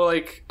somehow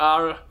like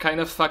are kind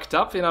of fucked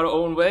up in our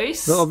own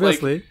ways? Well,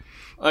 obviously.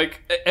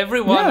 Like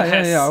everyone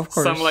has of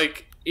course. some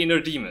like inner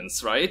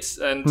demons, right?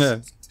 And Yeah.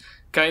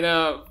 kind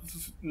of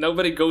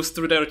nobody goes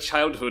through their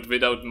childhood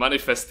without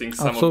manifesting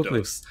some Absolutely.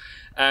 of those.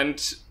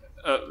 And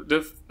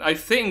I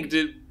think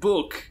the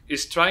book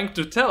is trying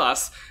to tell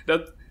us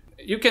that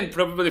you can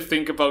probably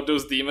think about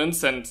those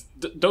demons, and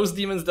those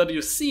demons that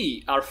you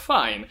see are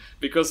fine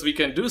because we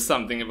can do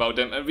something about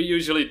them, and we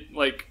usually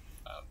like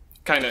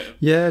kind of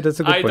Yeah, that's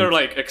a good either point.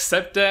 like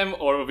accept them,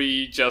 or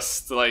we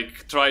just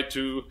like try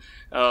to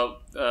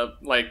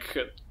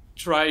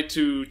try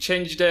to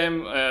change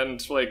them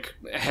and like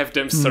have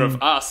them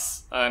serve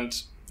us,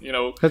 and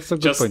That's a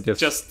good point, yes.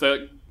 just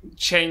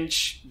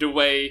change the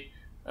way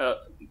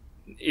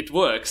it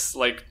works,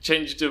 like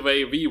change the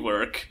way we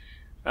work,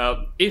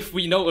 if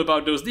we know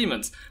about those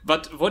demons.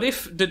 But what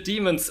if the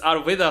demons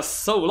are with us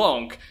so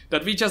long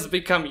that we just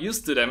become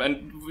used to them,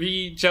 and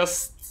we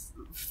just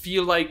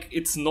feel like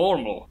it's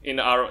normal in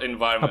our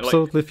environment?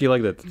 Absolutely feel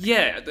like that.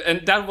 Yeah,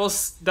 and that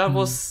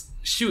was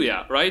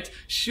Shuya, right?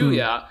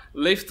 Shuya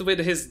lived with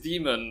his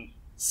demon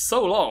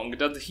so long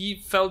that he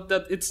felt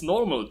that it's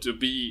normal to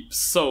be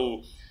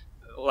so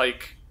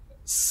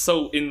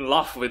in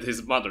love with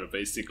his mother,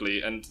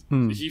 basically, and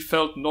he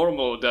felt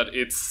normal that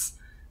it's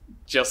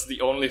just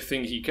the only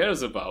thing he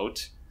cares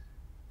about.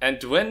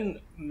 And when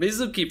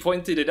Mizuki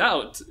pointed it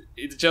out,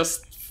 it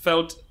just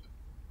felt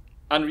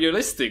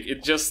unrealistic.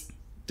 It just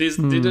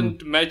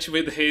didn't match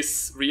with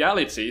his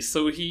reality,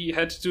 so he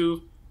had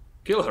to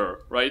kill her,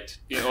 right,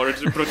 in order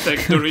to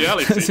protect the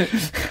reality.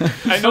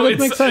 I know that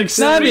makes sense.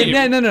 extreme.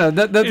 No.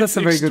 That's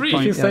a very good point.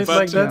 If you say it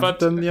like that,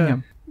 then yeah.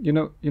 You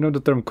know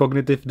the term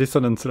cognitive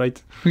dissonance,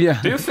 right?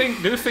 Yeah. Do you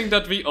think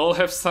that we all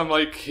have some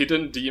like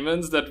hidden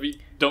demons that we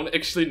don't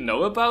actually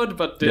know about,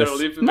 but they're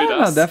living with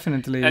us? No,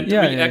 definitely. And we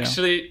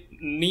actually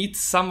need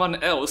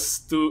someone else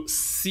to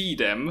see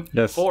them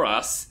for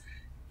us,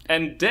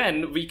 and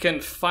then we can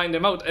find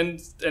them out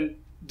and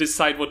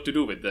decide what to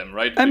do with them,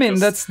 right? I mean,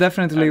 that's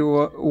definitely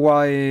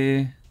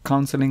why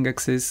counseling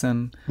exists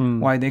and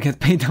why they get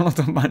paid a lot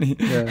of money,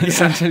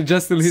 essentially,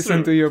 just to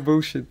listen to your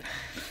bullshit.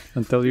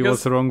 And tell you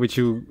what's wrong with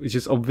you, which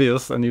is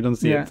obvious, and you don't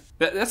see it.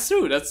 That's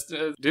true. That's.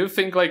 Do you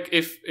think like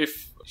if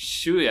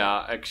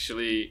Shuya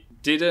actually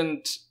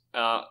didn't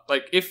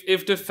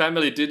if the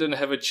family didn't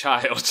have a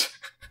child,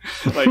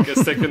 like a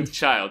second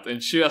child,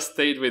 and Shuya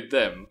stayed with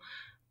them,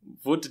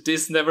 would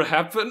this never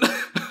happen?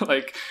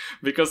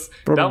 Because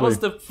Probably. that was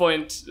the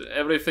point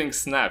everything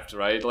snapped,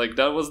 right? Like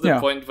that was the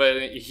point where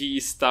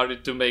he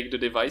started to make the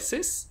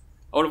devices,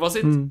 or was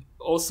it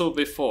also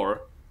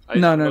before?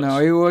 No.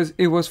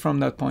 It was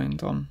from that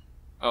point on.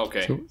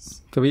 Okay.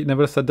 So we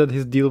never said that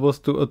his deal was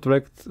to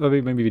attract. Or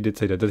maybe we did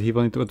say that he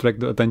wanted to attract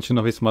the attention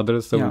of his mother,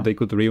 so they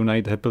could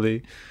reunite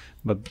happily.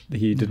 But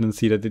he didn't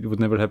see that it would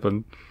never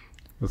happen.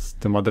 Because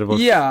the mother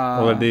was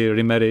already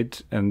remarried,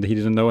 and he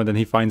didn't know. And then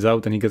he finds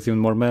out, and he gets even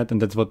more mad,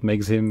 and that's what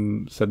makes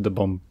him set the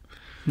bomb.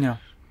 Yeah.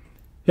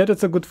 Yeah,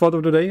 that's a good thought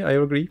of the day. I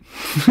agree.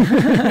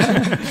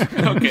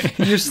 Okay.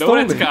 No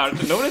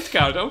red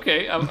card.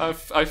 Okay.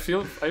 I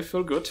feel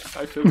good.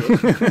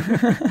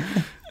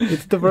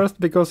 It's the worst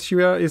because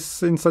Shuya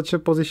is in such a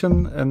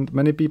position, and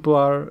many people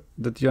are,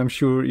 that I'm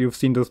sure you've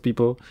seen those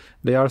people.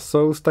 They are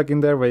so stuck in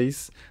their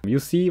ways. You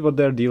see what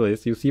their deal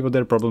is. You see what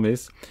their problem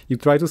is. You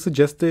try to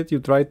suggest it. You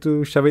try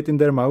to shove it in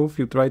their mouth.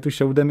 You try to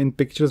show them in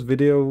pictures,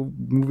 video,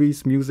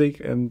 movies, music,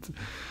 and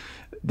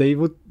they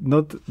would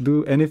not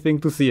do anything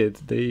to see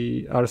it.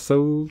 They are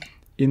so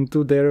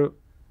into their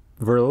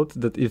world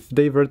that if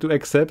they were to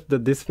accept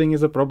that this thing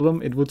is a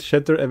problem, it would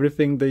shatter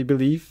everything they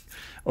believe,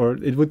 or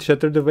it would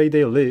shatter the way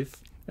they live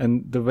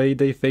and the way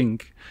they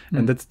think.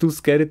 And that's too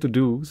scary to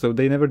do, so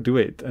they never do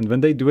it. And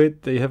when they do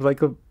it, they have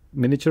like a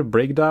miniature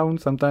breakdown,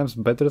 sometimes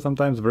better,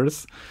 sometimes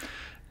worse.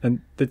 And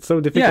it's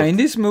so difficult. Yeah, in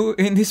this book,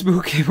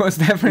 it was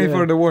definitely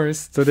for the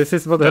worst. So this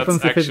is what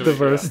happens if it's the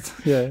worst.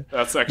 Yeah.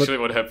 That's actually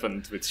what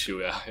happened with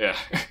Shuya. Yeah.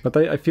 But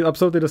I feel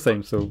absolutely the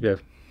same. So yeah.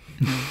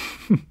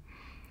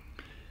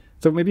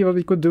 So maybe what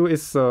we could do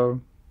is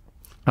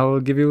I'll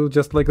give you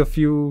just like a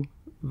few.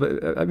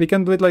 We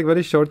can do it like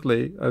very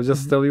shortly. I'll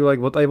just tell you like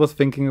what I was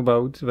thinking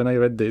about when I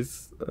read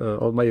this.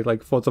 All my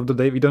like thoughts of the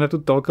day. We don't have to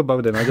talk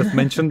about them. I just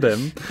mentioned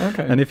them.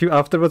 Okay. And if you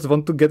afterwards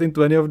want to get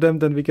into any of them,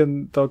 then we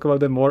can talk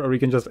about them more, or we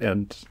can just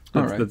end.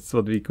 That's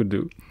what we could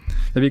do.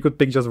 Maybe we could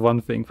pick just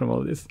one thing from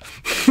all this.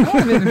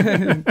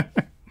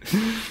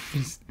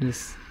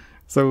 Yes.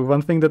 So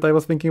one thing that I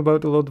was thinking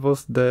about a lot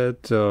was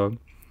that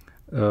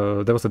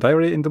there was a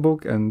diary in the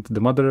book, and the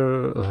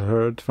mother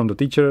heard from the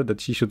teacher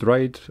that she should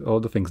write all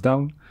the things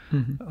down.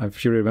 I'm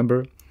sure you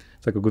remember.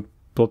 It's like a good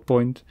plot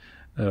point.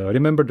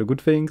 Remember the good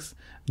things.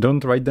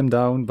 Don't write them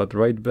down, but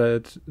write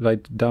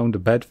down the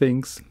bad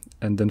things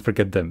and then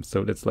forget them.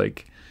 So that's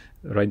like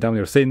write down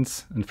your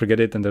sins and forget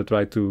it, and they'll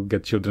try to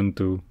get children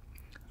to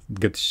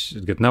get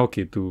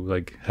Naoki to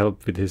like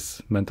help with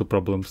his mental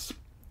problems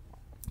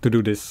to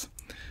do this.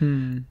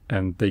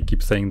 And they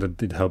keep saying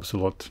that it helps a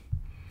lot.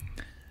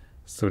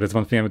 So that's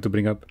one thing I want to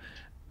bring up.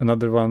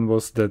 Another one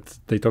was that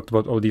they talked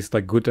about all these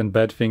like good and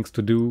bad things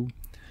to do.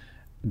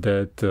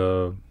 That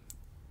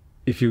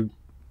if you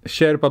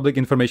share public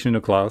information in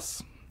a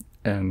class,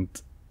 and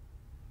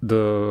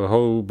the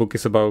whole book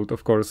is about,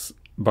 of course,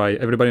 by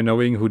everybody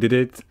knowing who did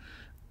it,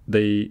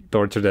 they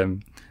torture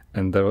them.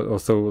 And there were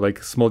also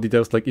like small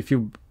details, like if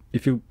you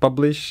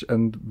publish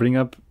and bring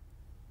up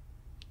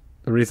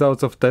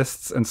results of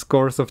tests and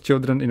scores of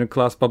children in a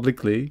class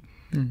publicly,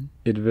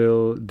 it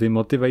will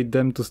demotivate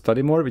them to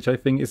study more, which I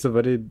think is a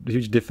very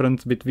huge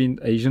difference between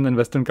Asian and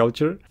Western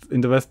culture.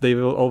 In the West, they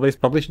will always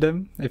publish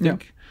them, I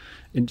think.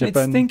 In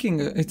Japan,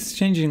 it's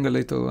changing a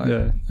little,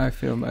 I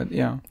feel, but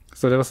yeah.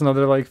 So there was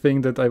another like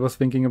thing that I was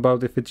thinking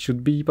about, if it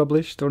should be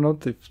published or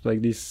not, if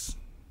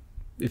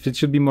it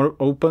should be more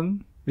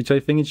open, which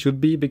I think it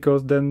should be,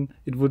 because then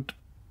it would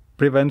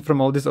prevent from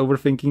all this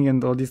overthinking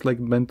and all this like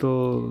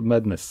mental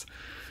madness.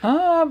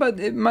 But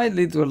it might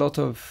lead to a lot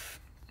of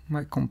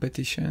like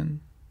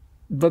competition.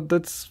 But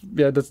that's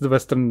the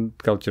Western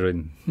culture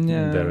in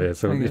there. Yeah.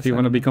 So if you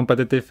want to be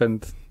competitive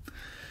and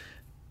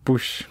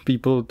push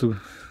people to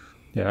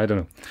yeah, I don't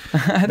know.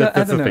 I That's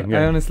don't the know. thing,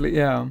 yeah. I honestly,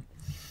 yeah.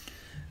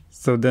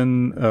 So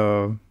then,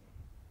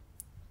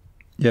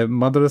 yeah,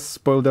 mothers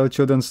spoil their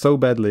children so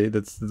badly.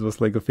 That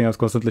was like a thing I was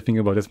constantly thinking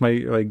about. It's my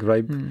like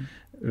gripe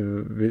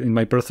in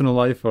my personal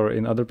life or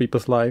in other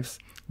people's lives.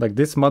 Like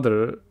this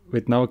mother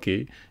with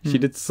Naoki, she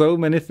did so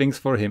many things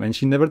for him, and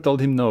she never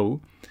told him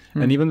no.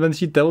 And even when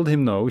she told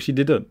him no, she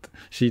didn't.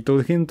 She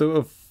took him to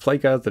a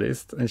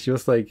psychiatrist, and she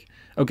was like,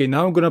 "Okay,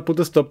 now I'm gonna put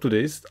a stop to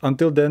this."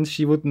 Until then,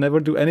 she would never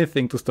do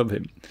anything to stop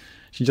him.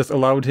 She just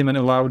allowed him and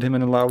allowed him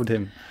and allowed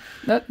him.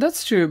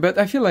 That's true, but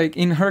I feel like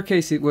in her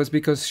case it was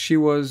because she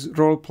was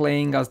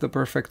role-playing as the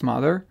perfect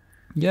mother.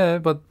 Yeah,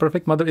 but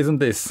perfect mother isn't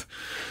this.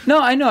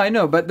 No, I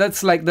know, but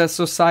that's like the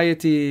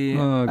society's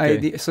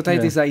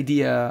Yeah.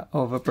 idea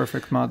of a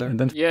perfect mother. And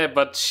then Yeah,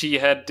 but she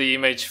had the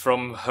image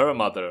from her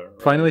mother.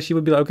 Right? finally she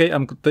would be like, "Okay,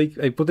 I'm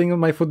putting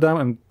my foot down.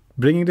 I'm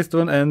bringing this to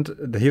an end.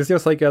 Here's your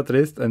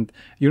psychiatrist, and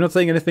you're not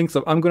saying anything,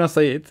 so I'm gonna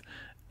say it."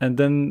 And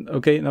then,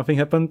 okay, nothing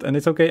happened, and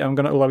it's okay, I'm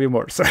gonna allow you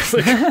more. So I was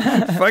like,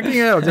 fucking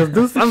hell, just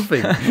do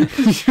something.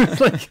 She was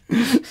like,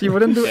 she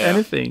wouldn't do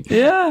anything.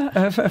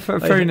 Yeah,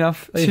 fair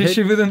enough.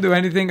 She wouldn't do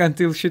anything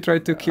until she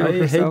tried to kill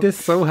herself. I hate this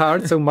so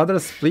hard. So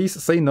mothers, please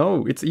say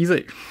no. It's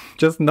easy.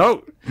 Just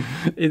no.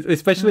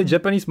 Especially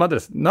Japanese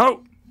mothers.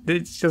 No.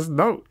 It's just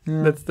no.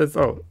 Yeah. That's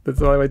all.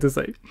 That's all I want to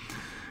say.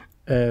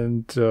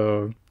 And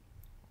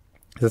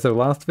that's the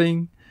last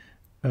thing.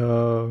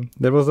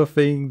 There was a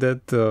thing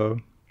that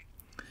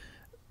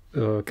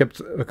kept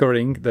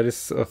occurring. There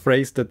is a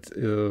phrase that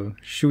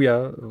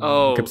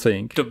Shuya kept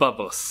saying. The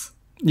bubbles.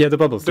 Yeah, the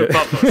bubbles. The yeah.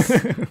 bubbles.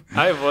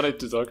 I wanted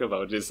to talk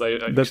about this. I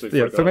actually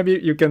forgot. So maybe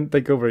you can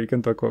take over. You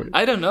can talk about it.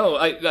 I don't know.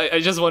 I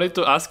just wanted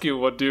to ask you,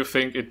 what do you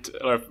think it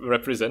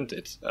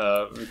represented?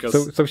 Because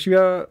So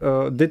Shuya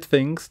did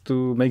things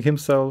to make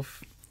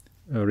himself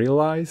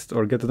realized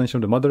or get attention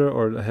of the mother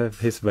or have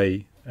his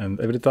way. And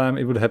every time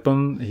it would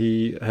happen,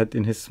 he had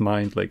in his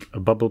mind like a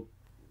bubble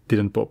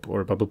didn't pop,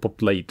 or a bubble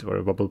popped late, or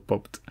a bubble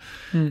popped.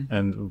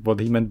 And what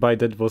he meant by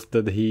that was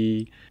that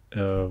he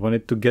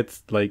wanted to get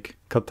like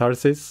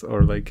catharsis,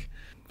 or like,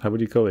 how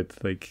would you call it?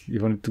 Like he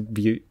wanted to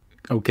be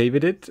okay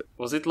with it.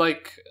 was it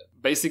like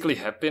basically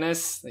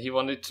happiness? He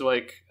wanted to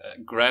like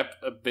grab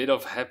a bit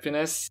of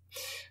happiness.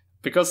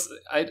 Because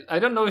I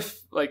don't know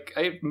if, like,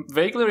 I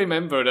vaguely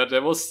remember that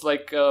there was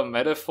like a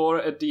metaphor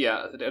at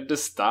the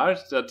start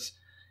that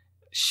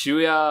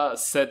Shuya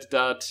said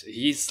that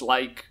he's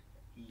like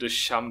the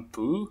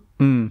shampoo.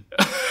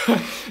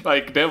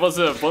 Like there was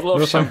a bottle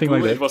of shampoo,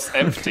 like it was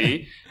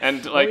empty,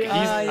 and like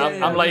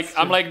I'm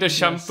like the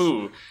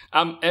shampoo. Yes.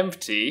 I'm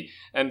empty,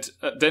 and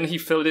then he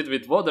filled it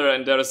with water,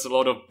 and there's a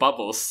lot of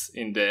bubbles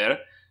in there,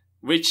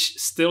 which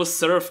still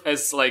serve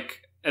as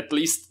like at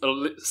least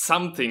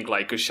something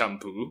like a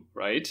shampoo,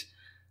 right?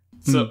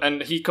 So,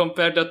 and he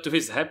compared that to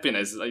his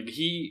happiness. Like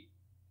he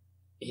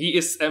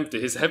is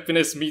empty. His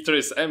happiness meter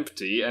is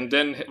empty, and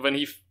then when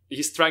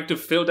he's trying to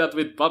fill that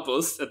with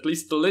bubbles, at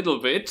least a little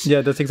bit.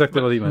 Yeah, that's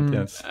exactly what he meant.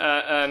 Yes,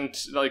 and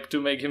like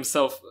to make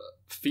himself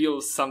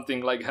feel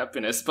something like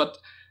happiness, but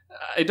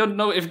I don't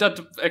know if that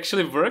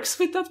actually works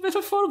with that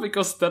metaphor,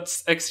 because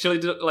that's actually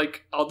the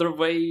like other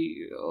way.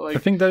 Like, I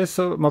think there is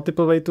a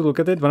multiple way to look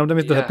at it. One of them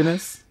is the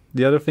happiness.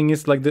 The other thing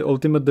is like the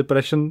ultimate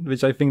depression,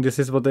 which I think this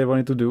is what they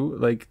wanted to do,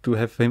 like to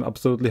have him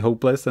absolutely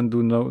hopeless and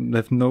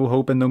have no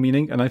hope and no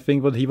meaning. And I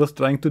think what he was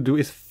trying to do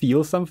is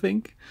feel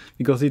something,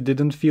 because he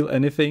didn't feel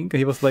anything.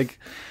 He was like,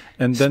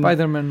 and then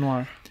Spider-Man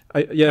noir.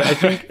 I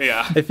think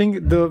I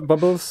think the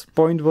bubbles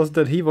point was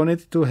that he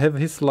wanted to have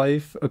his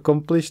life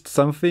accomplished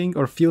something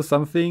or feel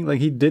something,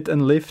 like he did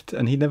and lived,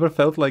 and he never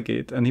felt like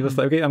it. And he was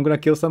like, okay, I'm gonna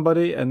kill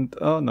somebody, and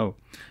oh no,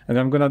 and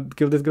I'm gonna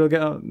kill this girl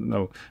again, oh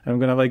no, I'm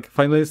gonna like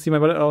finally see my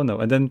mother, oh no,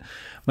 and then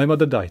my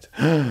mother died,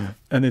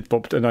 and it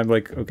popped, and I'm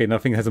like, okay,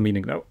 nothing has a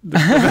meaning now.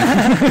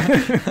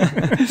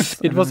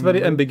 It was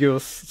very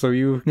ambiguous, so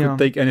you could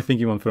take anything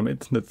you want from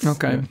it. That's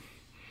okay. Yeah.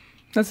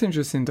 That's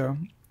interesting though.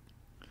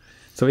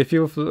 So if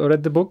you've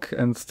read the book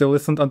and still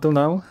listened until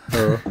now,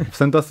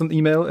 send us an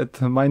email at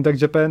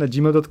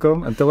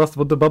mindduckjapan@gmail.com and tell us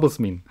what the bubbles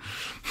mean.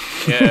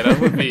 Yeah,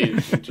 that would be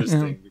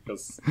interesting,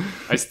 because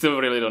I still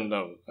really don't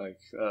know.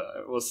 Like,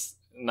 it was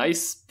a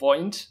nice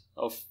point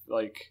of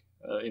like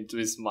into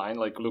his mind,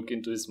 like look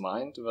into his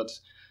mind, but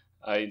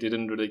I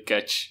didn't really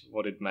catch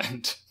what it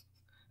meant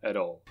at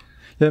all.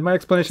 Yeah, my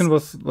explanation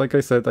was, like I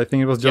said, I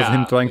think it was just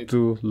him trying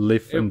to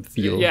live and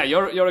feel. Yeah,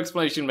 your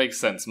explanation makes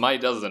sense.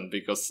 Mine doesn't,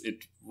 because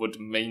it would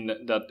mean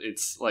that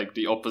it's like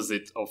the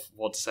opposite of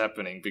what's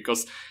happening.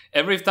 Because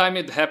every time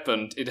it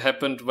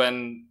happened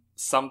when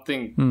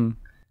something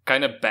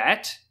kind of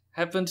bad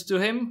happened to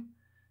him.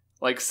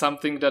 Like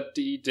something that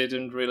he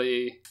didn't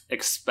really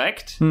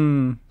expect,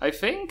 I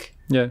think.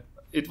 Yeah.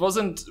 It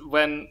wasn't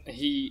when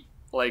he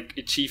like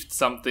achieved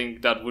something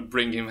that would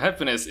bring him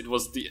happiness. It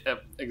was the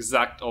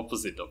exact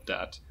opposite of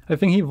that. I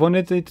think he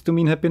wanted it to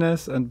mean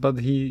happiness, but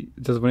he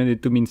just wanted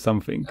it to mean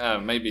something.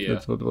 Maybe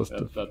that's what was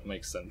that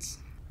makes sense.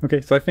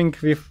 Okay, so I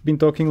think we've been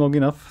talking long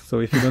enough.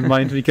 So if you don't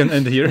mind, we can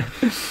end here.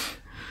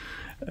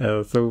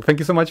 So thank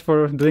you so much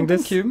for doing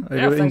this. Thank you. I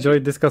really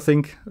enjoyed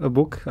discussing a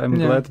book. I'm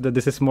glad that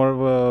this is more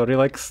of a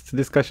relaxed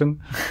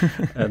discussion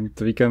and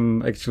we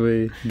can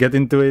actually get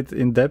into it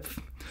in depth.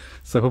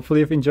 So hopefully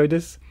you've enjoyed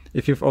this.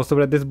 If you've also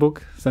read this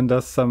book, send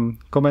us some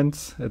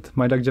comments at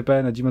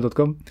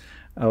myduckjapan@gmail.com.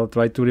 I'll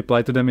try to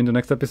reply to them in the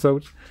next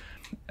episode.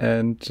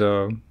 And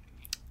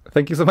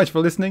thank you so much for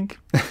listening.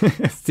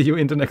 See you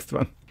in the next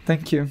one.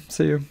 Thank you.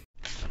 See you.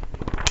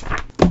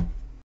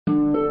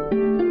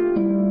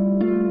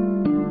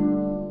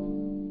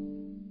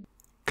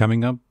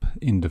 Coming up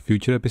in the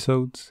future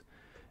episodes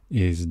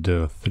is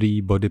the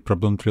 3-Body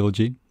Problem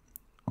trilogy.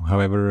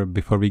 However,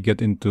 before we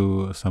get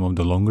into some of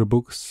the longer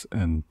books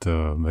and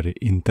very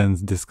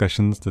intense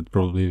discussions that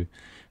probably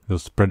will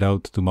spread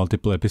out to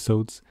multiple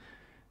episodes,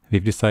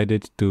 we've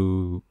decided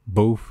to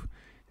both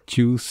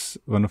choose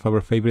one of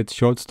our favorite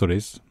short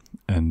stories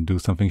and do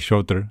something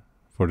shorter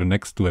for the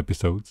next 2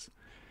 episodes.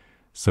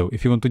 So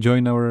if you want to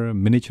join our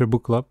miniature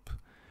book club,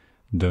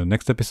 the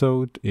next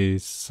episode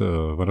is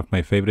one of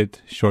my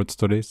favorite short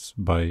stories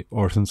by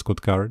Orson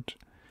Scott Card.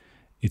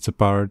 It's a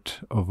part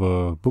of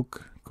a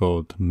book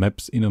called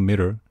Maps in a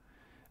Mirror,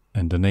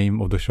 and the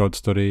name of the short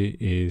story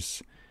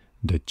is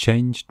The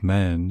Changed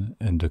Man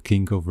and the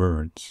King of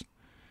Words.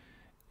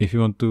 If you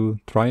want to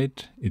try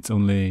it, it's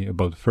only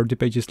about 30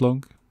 pages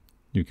long.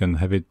 You can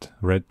have it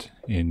read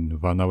in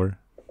 1 hour.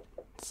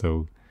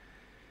 So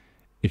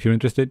if you're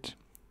interested,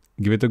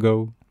 give it a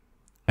go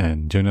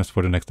and join us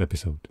for the next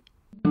episode.